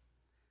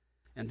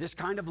 And this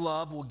kind of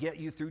love will get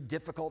you through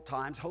difficult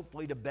times,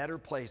 hopefully to better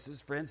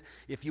places. Friends,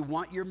 if you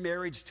want your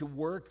marriage to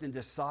work, then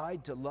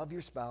decide to love your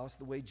spouse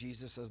the way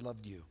Jesus has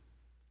loved you.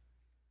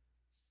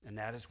 And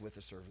that is with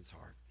a servant's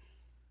heart.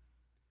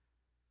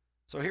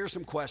 So here's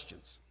some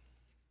questions.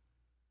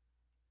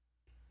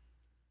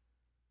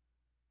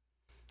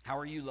 How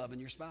are you loving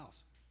your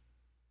spouse?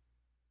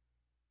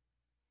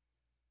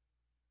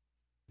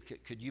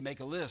 Could you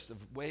make a list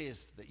of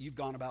ways that you've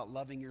gone about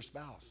loving your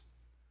spouse?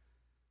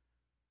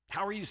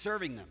 How are you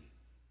serving them?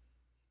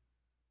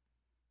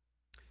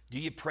 Do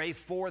you pray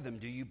for them?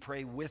 Do you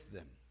pray with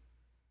them?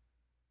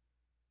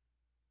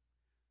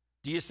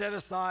 Do you set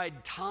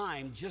aside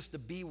time just to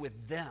be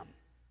with them,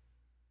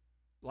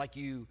 like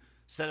you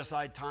set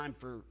aside time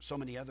for so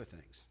many other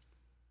things?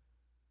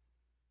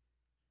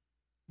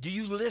 Do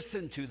you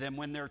listen to them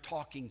when they're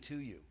talking to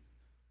you?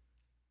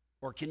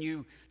 Or can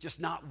you just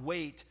not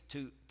wait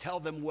to tell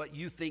them what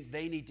you think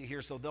they need to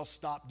hear so they'll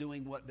stop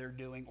doing what they're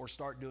doing or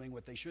start doing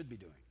what they should be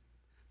doing?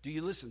 Do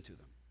you listen to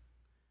them?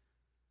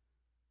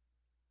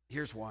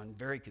 Here's one,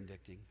 very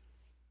convicting.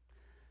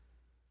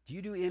 Do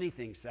you do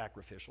anything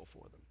sacrificial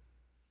for them?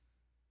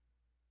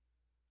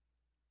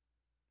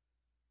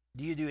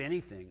 Do you do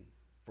anything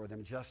for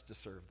them just to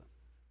serve them?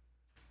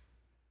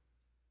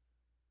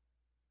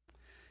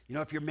 You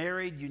know, if you're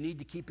married, you need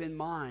to keep in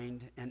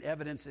mind and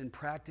evidence in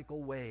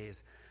practical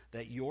ways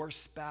that your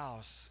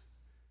spouse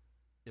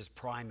is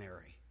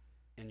primary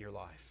in your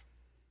life.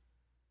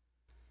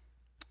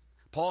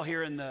 Paul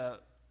here in the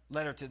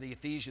letter to the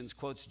Ephesians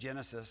quotes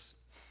Genesis.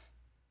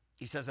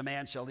 He says, a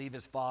man shall leave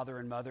his father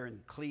and mother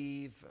and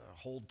cleave,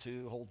 hold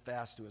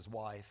fast to his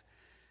wife.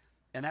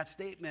 And that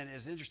statement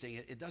is interesting.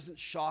 It doesn't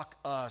shock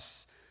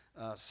us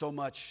so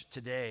much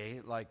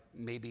today like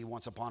maybe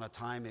once upon a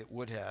time it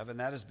would have. And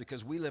that is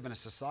because we live in a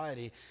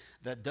society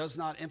that does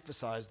not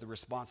emphasize the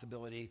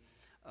responsibility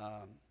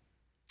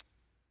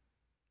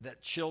that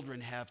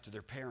children have to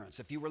their parents.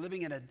 If you were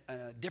living in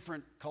a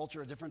different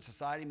culture, a different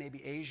society,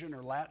 maybe Asian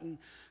or Latin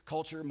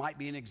culture might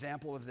be an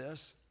example of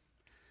this.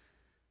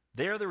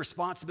 There, the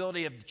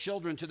responsibility of the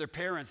children to their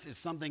parents is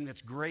something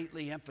that's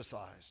greatly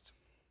emphasized.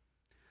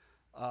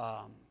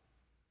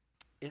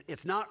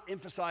 It's not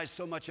emphasized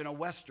so much in a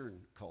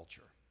Western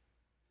culture.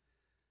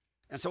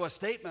 And so a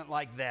statement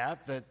like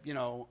that, you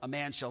know, a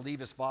man shall leave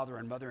his father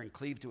and mother and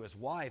cleave to his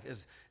wife,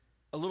 is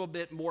a little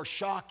bit more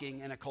shocking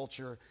in a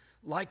culture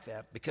like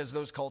that, because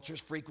those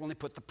cultures frequently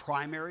put the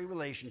primary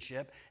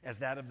relationship as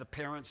that of the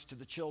parents to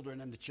the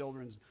children and the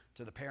children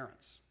to the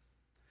parents.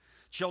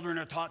 Children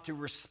are taught to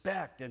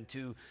respect and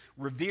to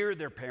revere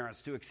their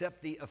parents, to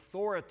accept the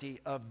authority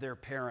of their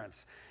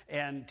parents,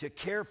 and to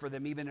care for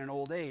them even in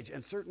old age.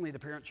 And certainly the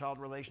parent-child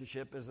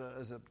relationship is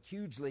a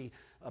hugely,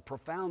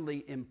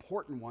 profoundly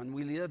important one.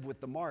 We live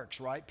with the marks,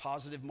 right?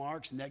 Positive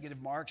marks,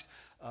 negative marks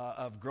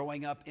of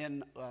growing up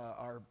in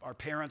our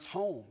parents'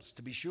 homes,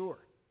 to be sure.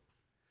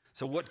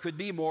 So what could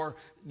be more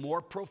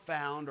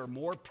profound or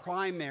more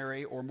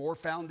primary or more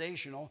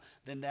foundational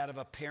than that of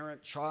a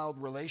parent-child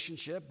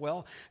relationship?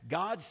 Well,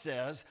 God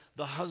says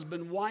the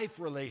husband-wife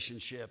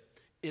relationship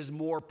is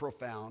more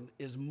profound,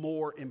 is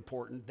more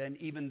important than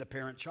even the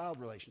parent-child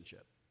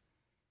relationship.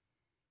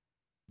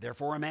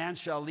 Therefore, a man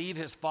shall leave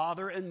his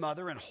father and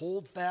mother and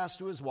hold fast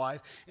to his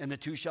wife, and the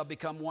two shall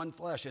become one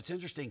flesh. It's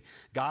interesting.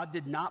 God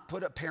did not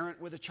put a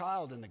parent with a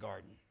child in the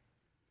garden.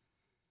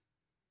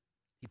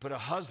 He put a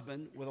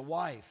husband with a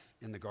wife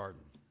in the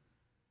garden.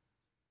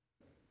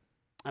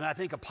 And I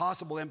think a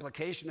possible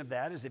implication of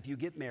that is if you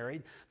get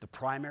married, the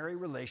primary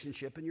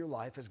relationship in your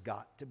life has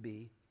got to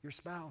be your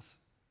spouse.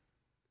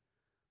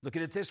 Look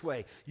at it this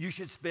way. You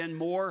should spend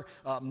more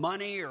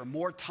money or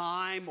more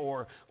time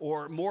or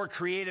more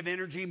creative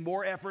energy,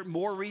 more effort,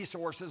 more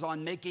resources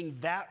on making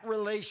that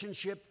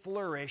relationship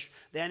flourish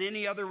than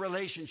any other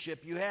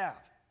relationship you have.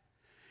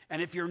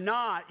 And if you're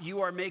not,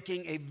 you are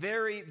making a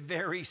very,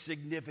 very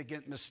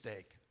significant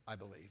mistake, I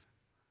believe.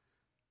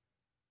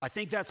 I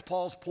think that's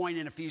Paul's point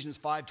in Ephesians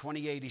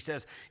 5:28. He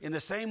says, in the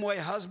same way,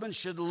 husbands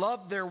should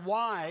love their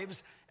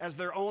wives as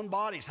their own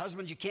bodies.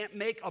 Husbands, you can't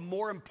make a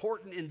more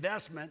important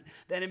investment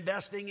than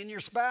investing in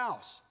your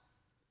spouse.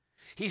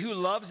 He who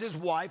loves his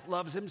wife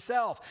loves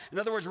himself. In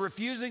other words,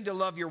 refusing to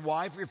love your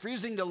wife,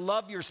 refusing to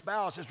love your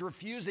spouse is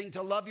refusing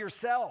to love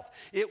yourself.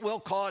 It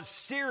will cause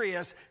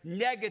serious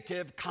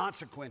negative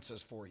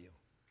consequences for you.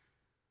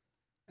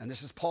 And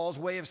this is Paul's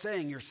way of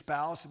saying your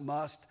spouse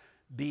must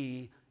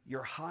be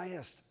your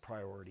highest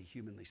priority,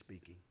 humanly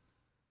speaking.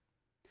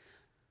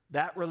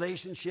 That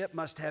relationship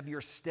must have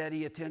your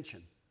steady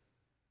attention.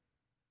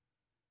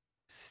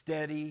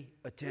 Steady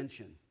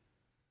attention.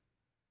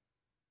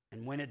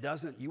 And when it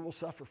doesn't, you will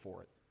suffer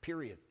for it,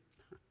 period.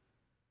 You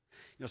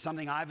know,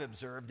 something I've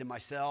observed in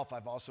myself,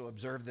 I've also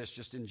observed this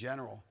just in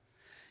general.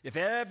 If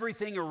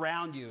everything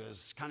around you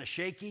is kind of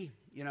shaky,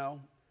 you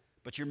know,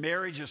 but your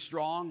marriage is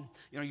strong,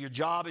 you know, your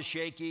job is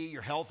shaky,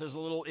 your health is a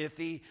little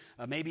iffy,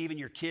 maybe even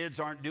your kids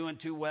aren't doing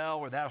too well,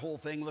 or that whole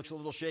thing looks a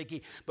little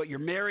shaky, but your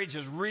marriage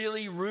is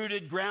really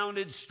rooted,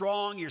 grounded,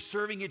 strong, you're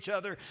serving each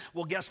other,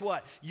 well, guess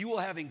what? You will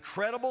have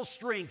incredible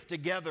strength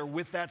together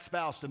with that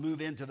spouse to move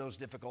into those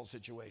difficult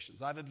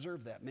situations. I've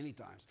observed that many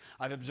times.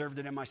 I've observed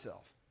it in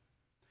myself.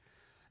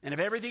 And if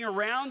everything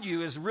around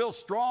you is real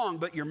strong,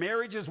 but your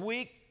marriage is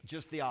weak,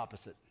 just the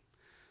opposite.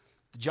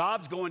 The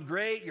job's going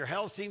great, your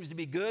health seems to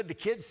be good, the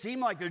kids seem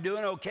like they're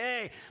doing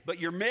okay, but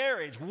your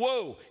marriage,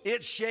 whoa,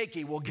 it's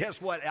shaky. Well,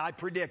 guess what? I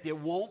predict it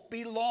won't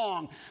be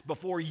long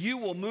before you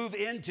will move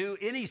into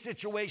any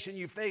situation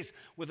you face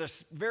with a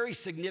very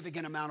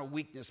significant amount of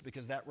weakness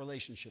because that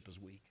relationship is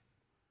weak.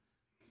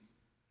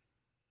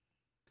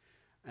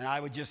 And I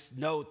would just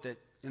note that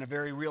in a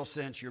very real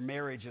sense, your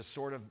marriage is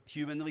sort of,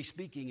 humanly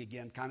speaking,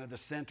 again, kind of the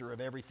center of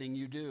everything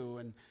you do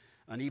and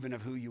even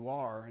of who you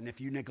are. And if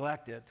you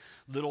neglect it,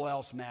 little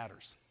else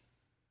matters.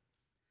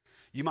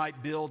 You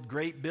might build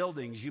great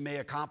buildings. You may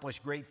accomplish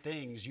great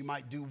things. You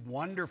might do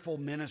wonderful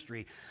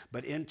ministry.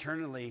 But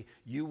internally,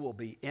 you will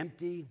be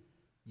empty.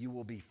 You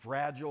will be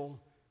fragile.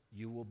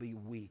 You will be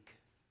weak.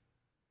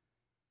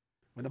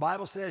 When the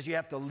Bible says you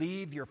have to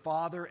leave your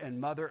father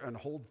and mother and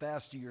hold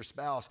fast to your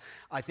spouse,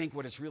 I think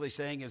what it's really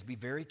saying is be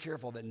very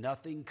careful that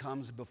nothing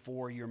comes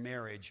before your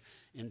marriage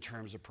in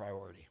terms of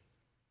priority.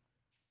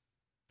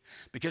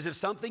 Because if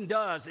something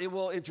does, it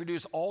will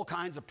introduce all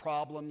kinds of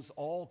problems,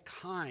 all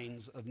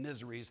kinds of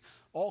miseries,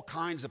 all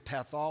kinds of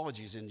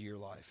pathologies into your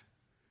life.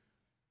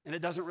 And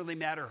it doesn't really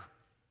matter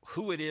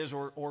who it is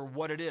or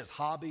what it is.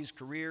 Hobbies,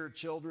 career,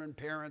 children,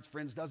 parents,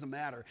 friends, doesn't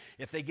matter.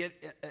 If they get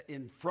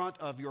in front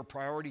of your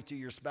priority to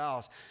your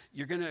spouse,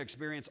 you're going to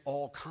experience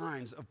all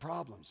kinds of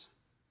problems.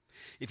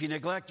 If you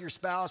neglect your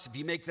spouse, if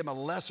you make them a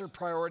lesser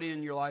priority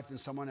in your life than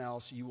someone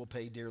else, you will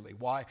pay dearly.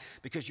 Why?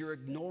 Because you're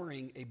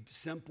ignoring a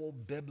simple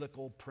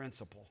biblical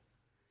principle.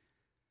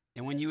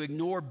 And when you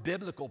ignore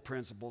biblical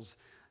principles,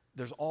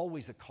 there's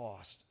always a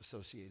cost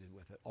associated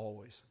with it,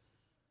 always.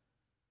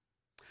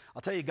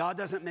 I'll tell you, God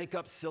doesn't make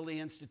up silly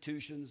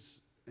institutions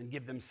and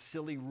give them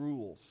silly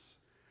rules.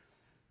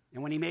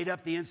 And when he made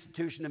up the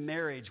institution of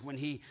marriage, when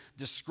he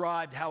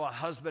described how a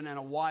husband and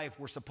a wife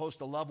were supposed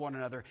to love one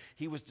another,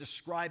 he was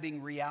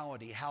describing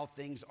reality, how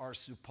things are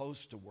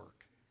supposed to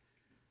work.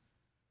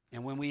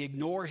 And when we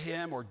ignore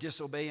him or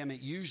disobey him,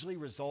 it usually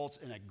results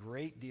in a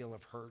great deal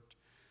of hurt,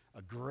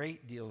 a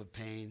great deal of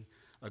pain,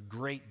 a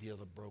great deal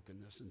of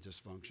brokenness and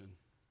dysfunction.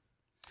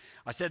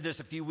 I said this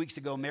a few weeks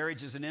ago,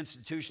 marriage is an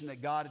institution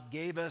that God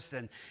gave us,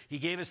 and he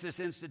gave us this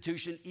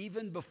institution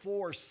even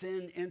before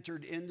sin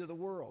entered into the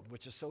world,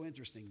 which is so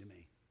interesting to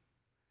me.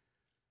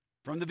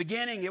 From the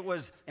beginning, it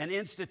was an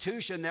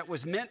institution that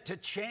was meant to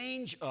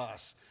change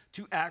us,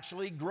 to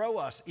actually grow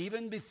us,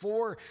 even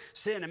before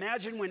sin.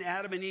 Imagine when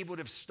Adam and Eve would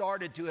have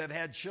started to have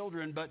had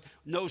children, but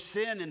no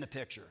sin in the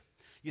picture.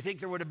 You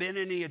think there would have been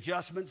any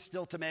adjustments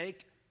still to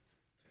make?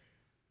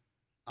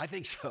 I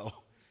think so.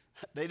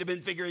 They'd have been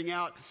figuring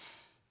out,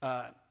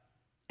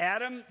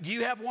 Adam, do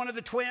you have one of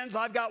the twins?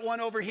 I've got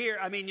one over here.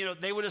 I mean,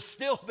 they would have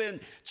still been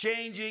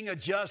changing,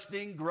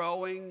 adjusting,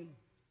 growing,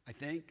 I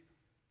think.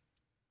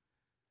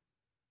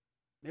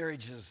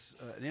 Marriage is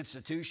an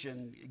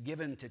institution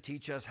given to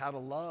teach us how to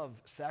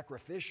love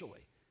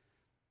sacrificially.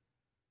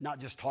 Not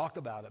just talk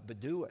about it, but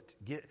do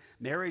it.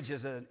 Marriage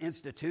is an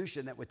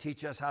institution that would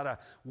teach us how to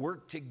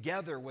work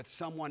together with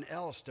someone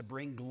else to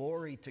bring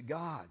glory to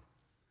God.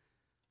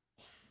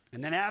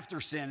 And then after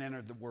sin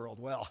entered the world,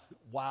 well,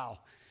 wow.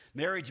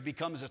 Marriage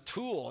becomes a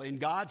tool in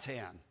God's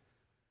hand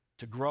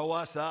to grow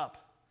us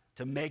up,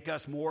 to make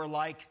us more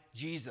like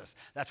Jesus.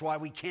 That's why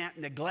we can't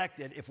neglect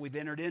it if we've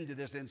entered into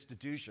this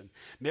institution.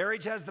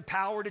 Marriage has the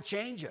power to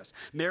change us.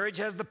 Marriage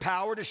has the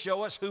power to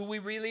show us who we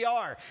really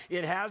are.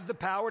 It has the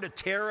power to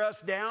tear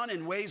us down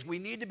in ways we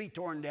need to be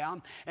torn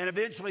down and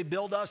eventually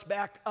build us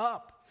back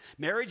up.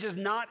 Marriage is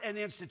not an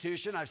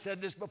institution. I've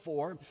said this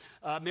before.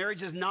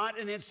 Marriage is not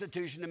an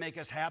institution to make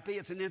us happy.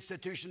 It's an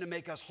institution to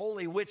make us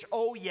holy, which,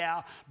 oh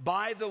yeah,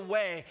 by the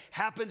way,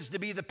 happens to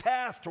be the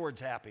path towards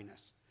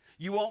happiness.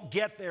 You won't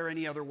get there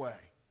any other way.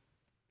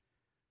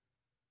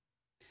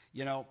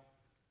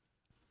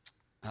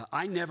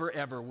 I never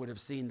ever would have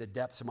seen the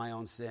depths of my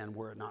own sin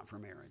were it not for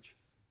marriage.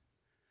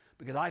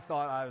 Because I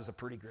thought I was a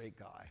pretty great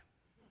guy.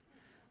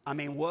 I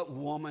mean, what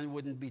woman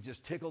wouldn't be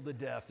just tickled to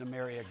death to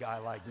marry a guy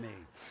like me?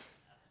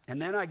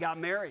 And then I got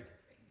married.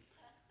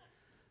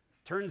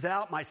 Turns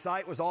out my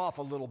sight was off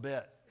a little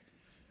bit.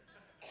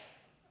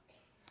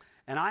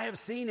 And I have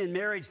seen in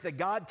marriage that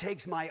God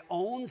takes my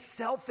own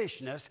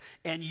selfishness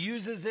and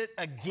uses it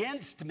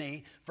against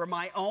me for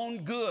my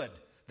own good.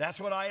 That's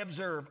what I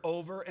observe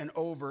over and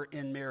over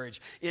in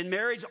marriage. In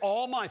marriage,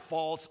 all my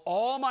faults,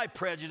 all my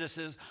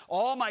prejudices,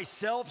 all my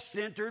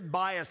self-centered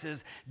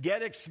biases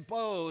get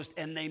exposed,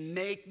 and they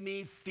make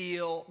me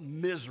feel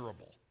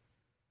miserable.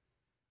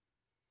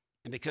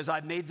 And because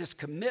I've made this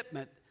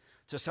commitment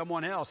to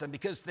someone else, and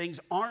because things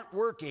aren't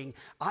working,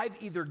 I've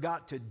either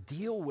got to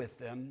deal with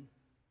them,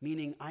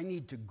 meaning I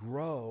need to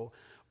grow,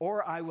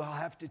 or I will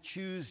have to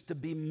choose to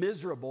be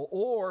miserable,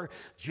 or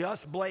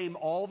just blame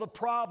all the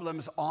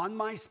problems on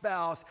my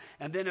spouse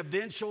and then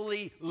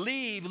eventually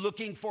leave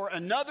looking for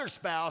another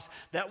spouse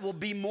that will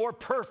be more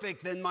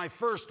perfect than my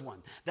first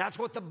one. That's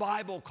what the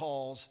Bible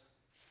calls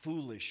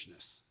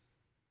foolishness.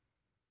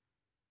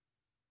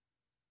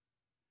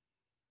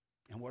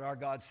 And what our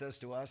God says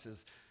to us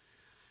is,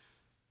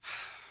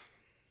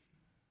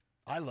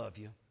 I love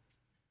you.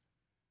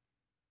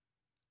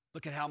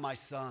 Look at how my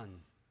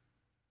son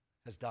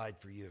has died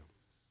for you.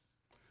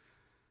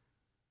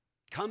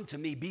 Come to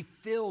me, be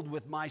filled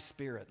with my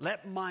Spirit.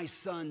 Let my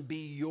son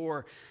be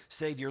your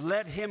Savior.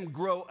 Let him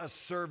grow a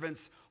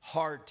servant's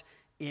heart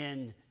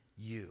in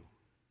you.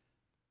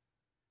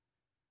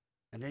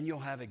 And then you'll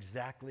have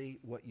exactly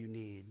what you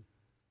need,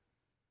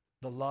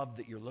 the love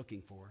that you're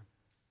looking for.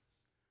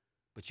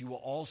 But you will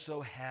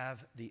also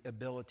have the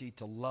ability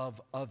to love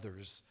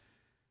others,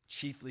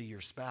 chiefly your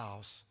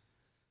spouse,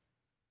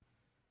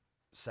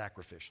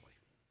 sacrificially.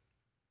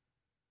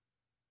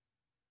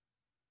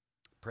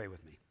 Pray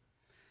with me.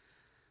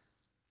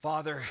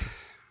 Father,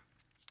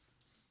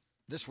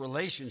 this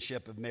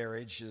relationship of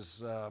marriage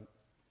is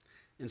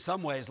in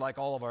some ways like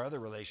all of our other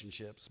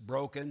relationships,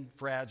 broken,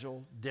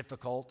 fragile,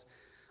 difficult,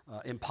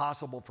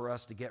 impossible for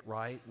us to get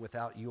right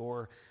without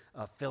your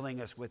filling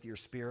us with your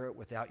Spirit,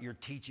 without your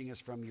teaching us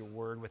from your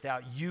word,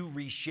 without you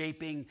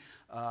reshaping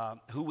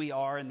who we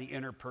are in the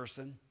inner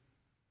person.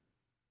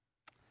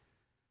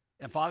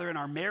 And Father, in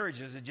our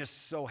marriages, it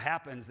just so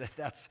happens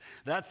that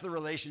that's the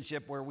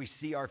relationship where we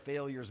see our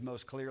failures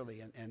most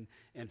clearly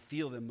and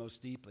feel them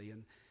most deeply.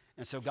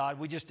 And so, God,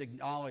 we just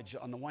acknowledge,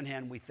 on the one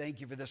hand, we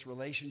thank you for this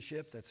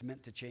relationship that's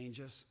meant to change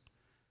us.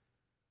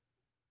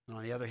 And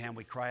on the other hand,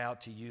 we cry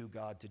out to you,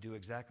 God, to do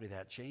exactly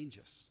that, change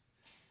us.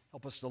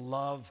 Help us to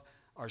love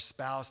our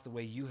spouse the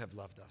way you have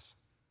loved us,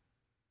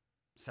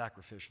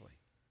 sacrificially.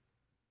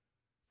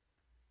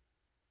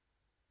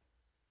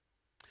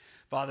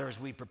 Father, as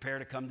we prepare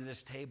to come to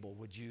this table,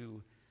 would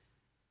you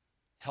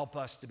help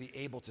us to be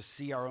able to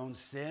see our own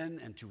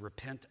sin and to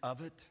repent of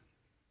it?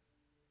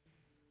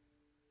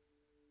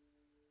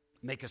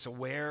 Make us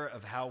aware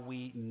of how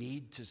we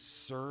need to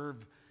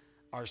serve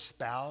our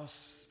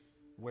spouse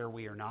where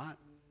we are not.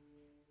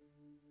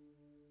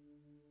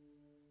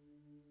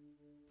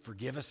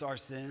 Forgive us our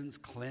sins,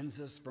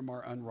 cleanse us from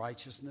our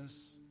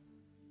unrighteousness,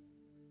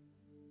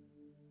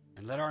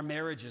 and let our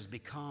marriages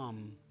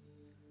become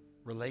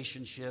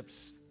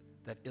relationships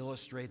that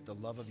illustrate the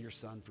love of your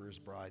Son for his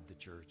bride, the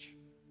church.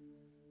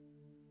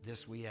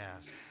 This we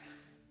ask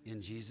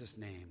in Jesus'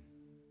 name,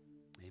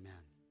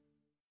 amen.